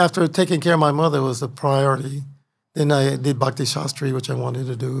 after taking care of my mother was the priority. Then I did Bhakti Shastri, which I wanted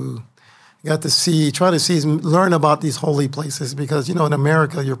to do. Got to try to learn about these holy places because, in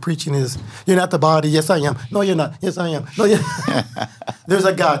America, your preaching is, you're not the body. Yes, I am. No, you're not. Yes, I am. No, there's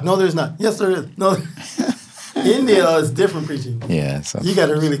a God. No, there's not. Yes, there is. No. India is different preaching. Yes. You got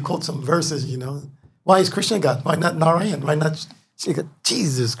to really quote some verses, Why is Krishna God? Why not Narayan? Why not...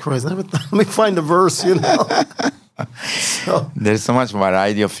 Jesus Christ, let me find the verse, So, there's so much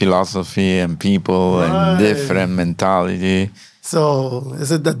variety of philosophy and people and different mentality. So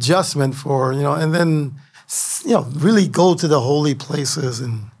it's an adjustment for, and then, really go to the holy places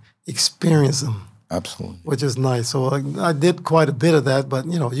and experience them. Absolutely. Which is nice. So I did quite a bit of that, but,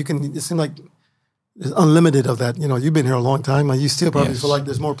 it seemed like there's unlimited of that. You've been here a long time, and you still probably feel like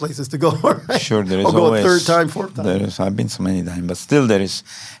there's more places to go, right? Sure, there is or go always. A third time, fourth time. I've been so many times, but still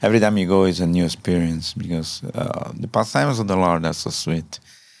every time you go is a new experience because the pastimes of the Lord are so sweet.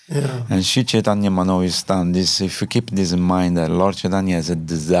 Yeah. And Sri Chaitanya Manovistan, if you keep this in mind, that Lord Chaitanya has a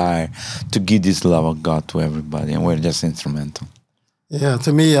desire to give this love of God to everybody, and we're just instrumental. Yeah,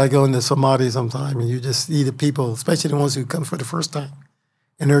 to me, I go into Samadhi sometime, and you just see the people, especially the ones who come for the first time,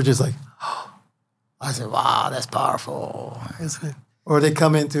 and they're just like, I said, wow, that's powerful. Or they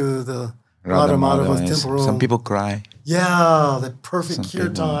come into the Radha Madhava's temple room. Some people cry. Yeah, the perfect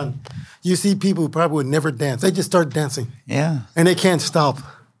kirtan. You see people who probably would never dance. They just start dancing. Yeah. And they can't stop.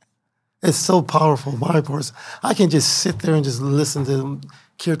 It's so powerful. Mayapur. I can just sit there and just listen to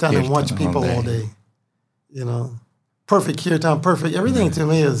kirtan and watch people all day. Perfect kirtan, perfect. Everything to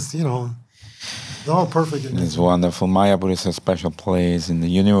me is, it's all perfect. It's wonderful. Mayapur is a special place in the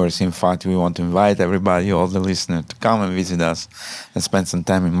universe. In fact, we want to invite everybody, all the listeners, to come and visit us and spend some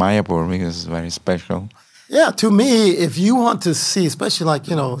time in Mayapur because it's very special. Yeah, to me, if you want to see, especially like,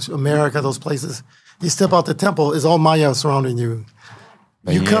 America, those places, you step out the temple, it's all Maya surrounding you.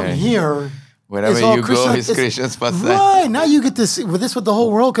 But you come here. Wherever you go, it's Krishna's pastime. Right, now you get to see what the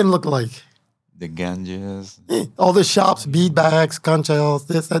whole world can look like. The Ganges. All the shops, bead bags, conchals,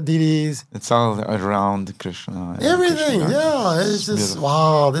 this, that, deities. It's all around Krishna. Everything, Krishna. It's just, beautiful.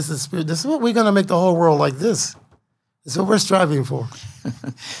 Wow, this is what we're going to make the whole world like this. It's what we're striving for.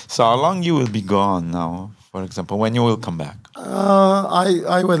 So how long you will be gone now, for example, when you will come back?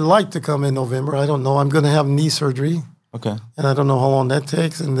 I would like to come in November. I don't know. I'm going to have knee surgery. Okay. And I don't know how long that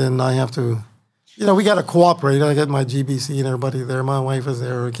takes. And then I have to... we got to cooperate. I got my GBC and everybody there. My wife is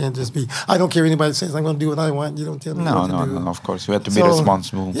there. It can't just be, I don't care anybody says, I'm going to do what I want. You don't tell me what to do. No, of course. You have to be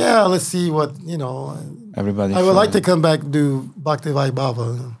responsible. Yeah, let's see what, Everybody. I would like to come back and do Bhakti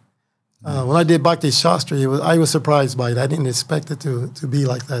Vaibhava. When I did Bhakti Shastri, I was surprised by it. I didn't expect it to be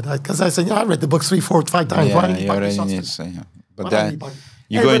like that. Because I said, I read the book 3, 4, 5 times. Yeah, you already need to say, But then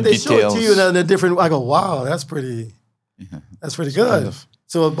you go in details. They show it to you in a different, I go, wow, that's pretty good.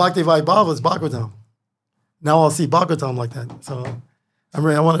 So Bhakti Vaibhava is Bhagavatam. Now I'll see Bhagavatam like that. So I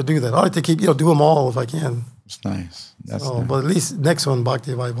want to do that. I like to keep, do them all if I can. It's nice. That's nice. Nice. But at least next one,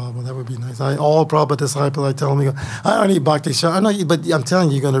 Bhakti Vaibhava, that would be nice. All Prabhupada disciples, I tell them, I don't need Bhakti Shastri. But I'm telling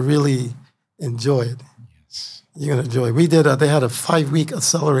you, you're going to really enjoy it. Yes. You're going to enjoy it. They had a 5-week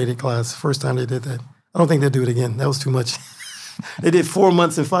accelerated class, first time they did that. I don't think they'll do it again. That was too much. They did 4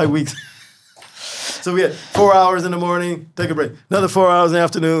 months and 5 weeks. So we had 4 hours in the morning, take a break. Another 4 hours in the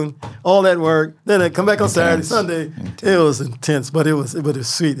afternoon, all that work. Then I come back on Saturday, Sunday. Intense. It was intense, but it was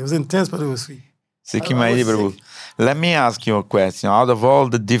sweet. It was intense, but it was sweet. Sikhi Mahiti Prabhu, let me ask you a question. Out of all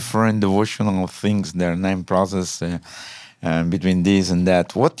the different devotional things, there are 9 processes between this and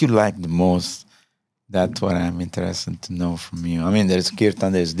that, what do you like the most That's what I'm interested to know from you. I mean, there's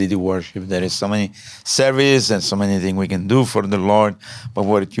kirtan, there's deity worship, there is so many service and so many things we can do for the Lord. But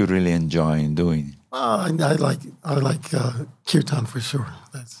what do you really enjoy in doing? I like kirtan for sure.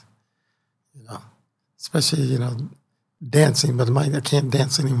 That's, especially, dancing, but I can't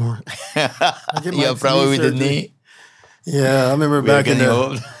dance anymore. You're probably with the knee. Yeah, I remember back in the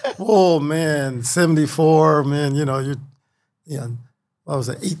old. 74, man, what was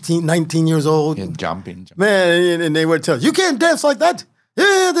it, 18, 19 years old? You're jumping. Man, and they would tell you can't dance like that.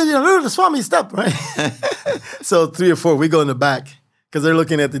 Yeah, the Swami step, right? So 3 or 4, we go in the back because they're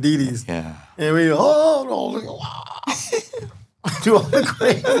looking at the deities. Yeah. And we do all the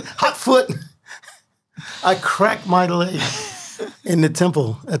great hot foot. I cracked my leg in the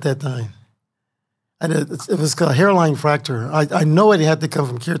temple at that time. And it was called a hairline fracture. I know it had to come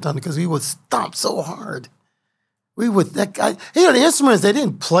from kirtan because we would stomp so hard. We would, the instruments, they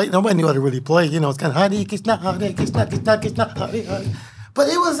didn't play. Nobody knew how to really play. It's kind of Hare Krishna, Hare Krishna, Krishna Krishna, Hare Hare. But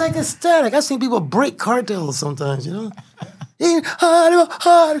it was like ecstatic. I've seen people break cartels sometimes,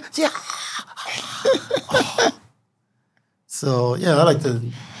 So, yeah, I like to,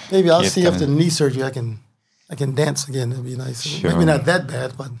 maybe I'll see after the knee surgery I can dance again. It'd be nice. Sure. Maybe not that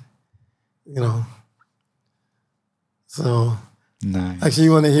bad, but, So, nice. Actually,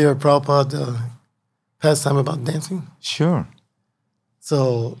 you want to hear Prabhupada pastime about dancing? Sure.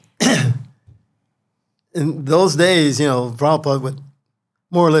 So, in those days, Prabhupada would,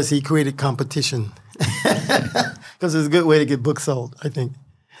 more or less, he created competition. Because it's a good way to get books sold, I think.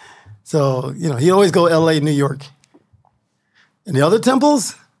 So, he'd always go L.A., New York. And the other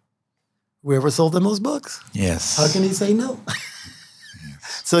temples, whoever sold the most books. Yes. How can he say no?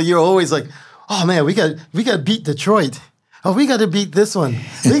 Yes. So you're always like, oh man, we got to beat Detroit. Oh, we got to beat this one.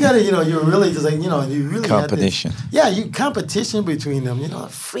 We got to, you're really just like, you really competition. Competition between them.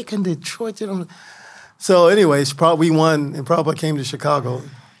 Freaking Detroit. So, anyways, we won, and Prabhupada came to Chicago,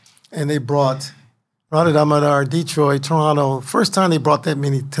 and they brought Radha Damodar, Detroit, Toronto. First time they brought that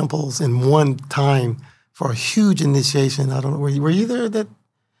many temples in one time for a huge initiation. I don't know, were you there? That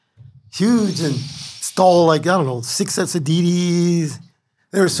huge and installed 6 sets of deities.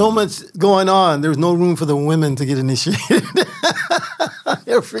 There was so much going on. There was no room for the women to get initiated.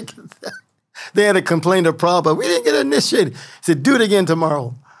 They had to complain to Prabhupada. We didn't get initiated. He said, do it again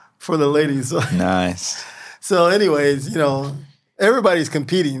tomorrow for the ladies. Nice. So anyways, everybody's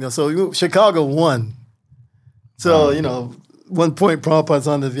competing. So Chicago won. So, one point Prabhupada's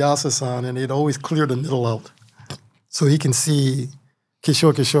on the Vyasa-san, and he'd always clear the middle out so he can see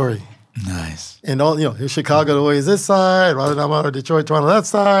Kishore Kishori. Nice. And all, Chicago always this side, Radha Damodar, Detroit, Toronto that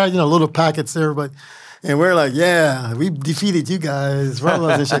side, little packets there, but and we're like, yeah, we defeated you guys.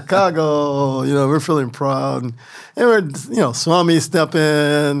 Radha's in Chicago, we're feeling proud. And we're, Swami step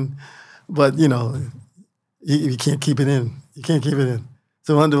in, but you can't keep it in. You can't keep it in.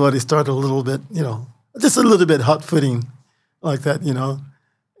 So one devotee started a little bit, just a little bit hot footing like that,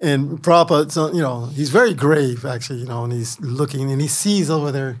 And Prabhupada, so, he's very grave actually, and he's looking and he sees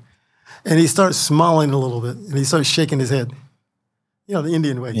over there. And he starts smiling a little bit, and he starts shaking his head. The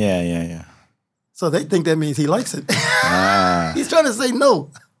Indian way. Yeah. So they think that means he likes it. He's trying to say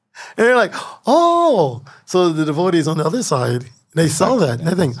no. And they're like, oh. So the devotees on the other side, they saw that. And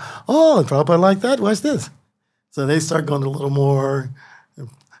they think, oh, Prabhupada like that? Watch this. So they start going a little more.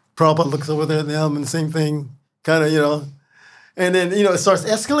 Prabhupada looks over there at them, and the same thing, kind of, And then, it starts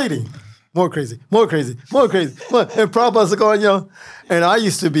escalating. More crazy. And Prabhupada's going, and I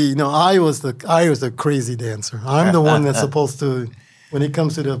used to be, I was the crazy dancer. I'm the one that's supposed to, when it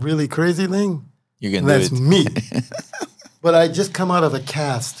comes to the really crazy thing, that's me. But I just come out of a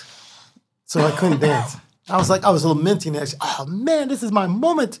cast, so I couldn't dance. I was lamenting actually. Oh man, this is my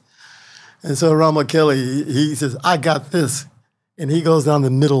moment. And so Rama Kelly, he says, I got this. And he goes down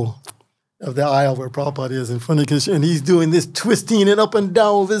the middle of the aisle where Prabhupada is in front of Krishna, and he's doing this twisting and up and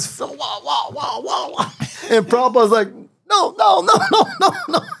down with his wah, wah, wah, wah, wah. And Prabhupada's like, no.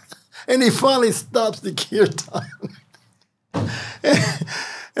 And he finally stops the kirtan.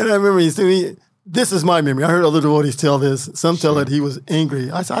 And I remember he's doing, this is my memory. I heard other devotees tell this. Some tell that he was angry.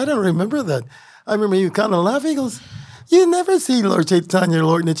 I said, I don't remember that. I remember he was kind of laughing. He goes, you never see Lord Chaitanya,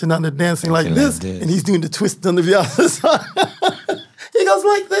 Lord Nityananda dancing like this. And he's doing the twist on the Vyasa side. He goes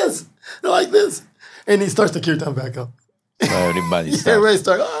like this. And he starts the kirtan back up. So everybody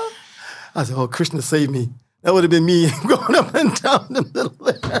starts. Oh. I said, oh, Krishna saved me. That would have been me going up and down the middle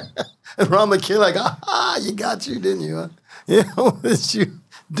there. And Rama K like, you got you, didn't you? Huh? Yeah, it's you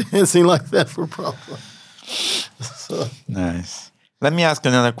dancing like that for Prabhupada. So. Nice. Let me ask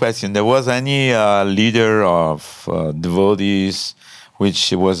another question. There was any leader of devotees which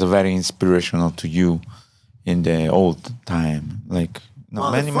was very inspirational to you in the old time? Like, no,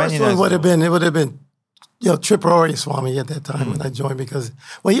 Well, many, the first many. one would have been, Tripurari Swami at that time when I joined, because,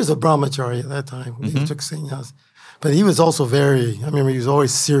 well, he was a brahmachari at that time when he took sannyas. But he was also I remember he was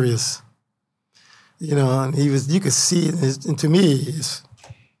always serious. And you could see it, and to me,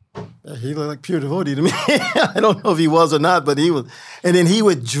 he looked like pure devotee to me. I don't know if he was or not, but he was. And then he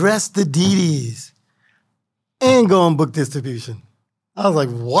would dress the deities and go on book distribution. I was like,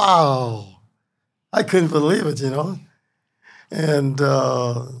 wow. I couldn't believe it, And,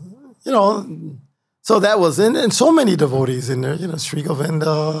 so that was, and so many devotees in there, Sri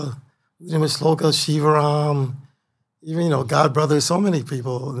Govinda, Shloka, Shivaram, even, God Brothers, so many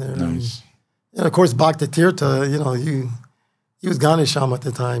people in there. Nice. And of course, Bhaktivedanta, he was Ganesham at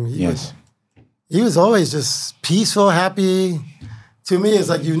the time. He was always just peaceful, happy. To me, it's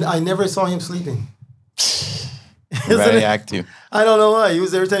like I never saw him sleeping. Very active. I don't know why.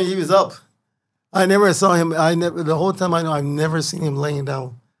 Every time he was up. I never saw him. The whole time I've never seen him laying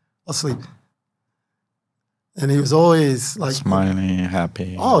down asleep. And he was always like smiling,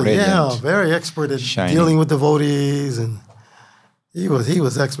 happy. Oh, radiant, yeah, very expert at dealing with devotees, and he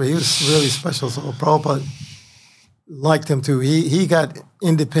was expert. He was really special. So Prabhupada liked him too. He got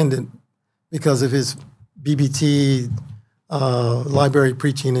independent because of his BBT library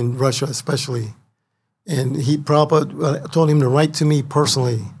preaching in Russia, especially. And Prabhupada told him to write to me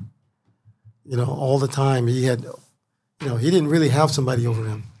personally. All the time. He had, he didn't really have somebody over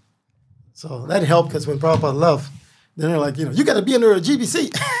him. So that helped, because when Prabhupada left, then they're like, you got to be under a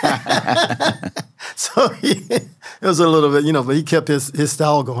GBC. So it was a little bit, but he kept his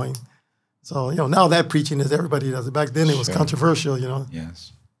style going. So, now that preaching is everybody does it. Back then it was controversial,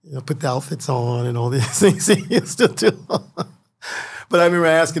 Yes. Put the outfits on and all these things he used to do. But I remember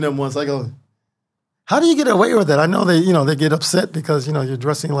asking him once, I go, how do you get away with that? I know they get upset because, you're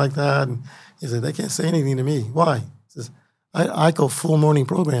dressing like that. And he said, they can't say anything to me. Why? He says, I go full morning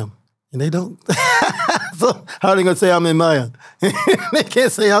program, and they don't. So how are they going to say I'm in Maya? They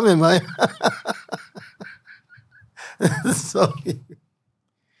can't say I'm in Maya.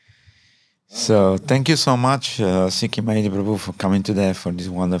 So thank you so much, Sikhi Mahiti Prabhu, for coming today for this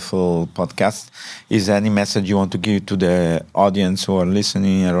wonderful podcast. Is there any message you want to give to the audience who are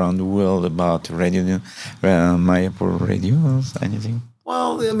listening around the world about radio, Mayapur radio, anything?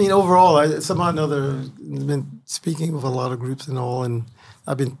 Well, overall, I somehow or another been speaking with a lot of groups and all, and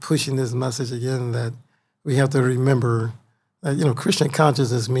I've been pushing this message again that we have to remember that, Krishna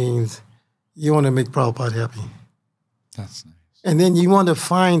Consciousness means you want to make Prabhupada happy. That's nice. And then you want to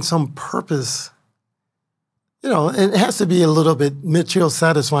find some purpose. It has to be a little bit material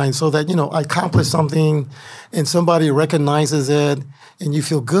satisfying so that, I accomplished something and somebody recognizes it and you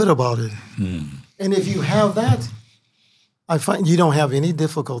feel good about it. And if you have that, I find you don't have any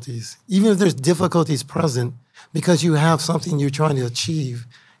difficulties. Even if there's difficulties present, because you have something you're trying to achieve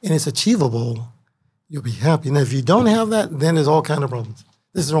and it's achievable, you'll be happy. And if you don't have that, then there's all kind of problems.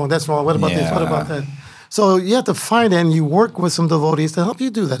 This is wrong, that's wrong, what about this, what about that? So you have to find it, and you work with some devotees to help you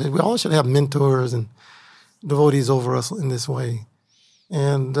do that. And we all should have mentors and devotees over us in this way.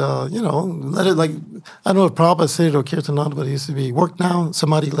 And, let it, like, I don't know if Prabhupada said it or Kirtananda, but it used to be, work now,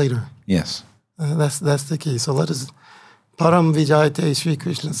 samadhi later. Yes. That's the key. So let us, Param Vijayate Sri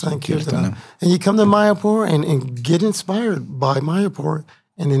Krishna Sankirtana. And you come to Mayapur and get inspired by Mayapur,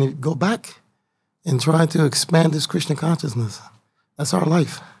 and then go back and try to expand this Krishna consciousness. That's our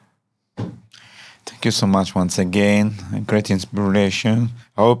life. Thank you so much once again. A great inspiration.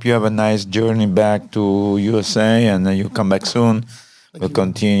 I hope you have a nice journey back to USA, and you come back soon. We'll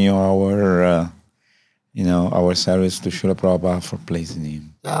continue our, our service to Srila Prabhupada for pleasing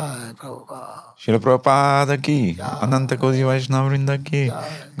him. Jai Prabhupada. Srila Prabhupada ki, Ananta Koti Vaishnava Vrinda ki,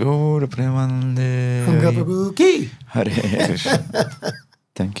 Gaura Premanande. Anga Prabhu ki. Hare Krishna.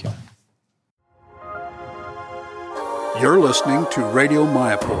 Thank you. You're listening to Radio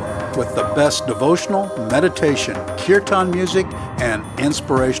Mayapur with the best devotional, meditation, kirtan music, and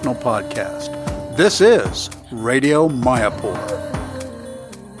inspirational podcast. This is Radio Mayapur.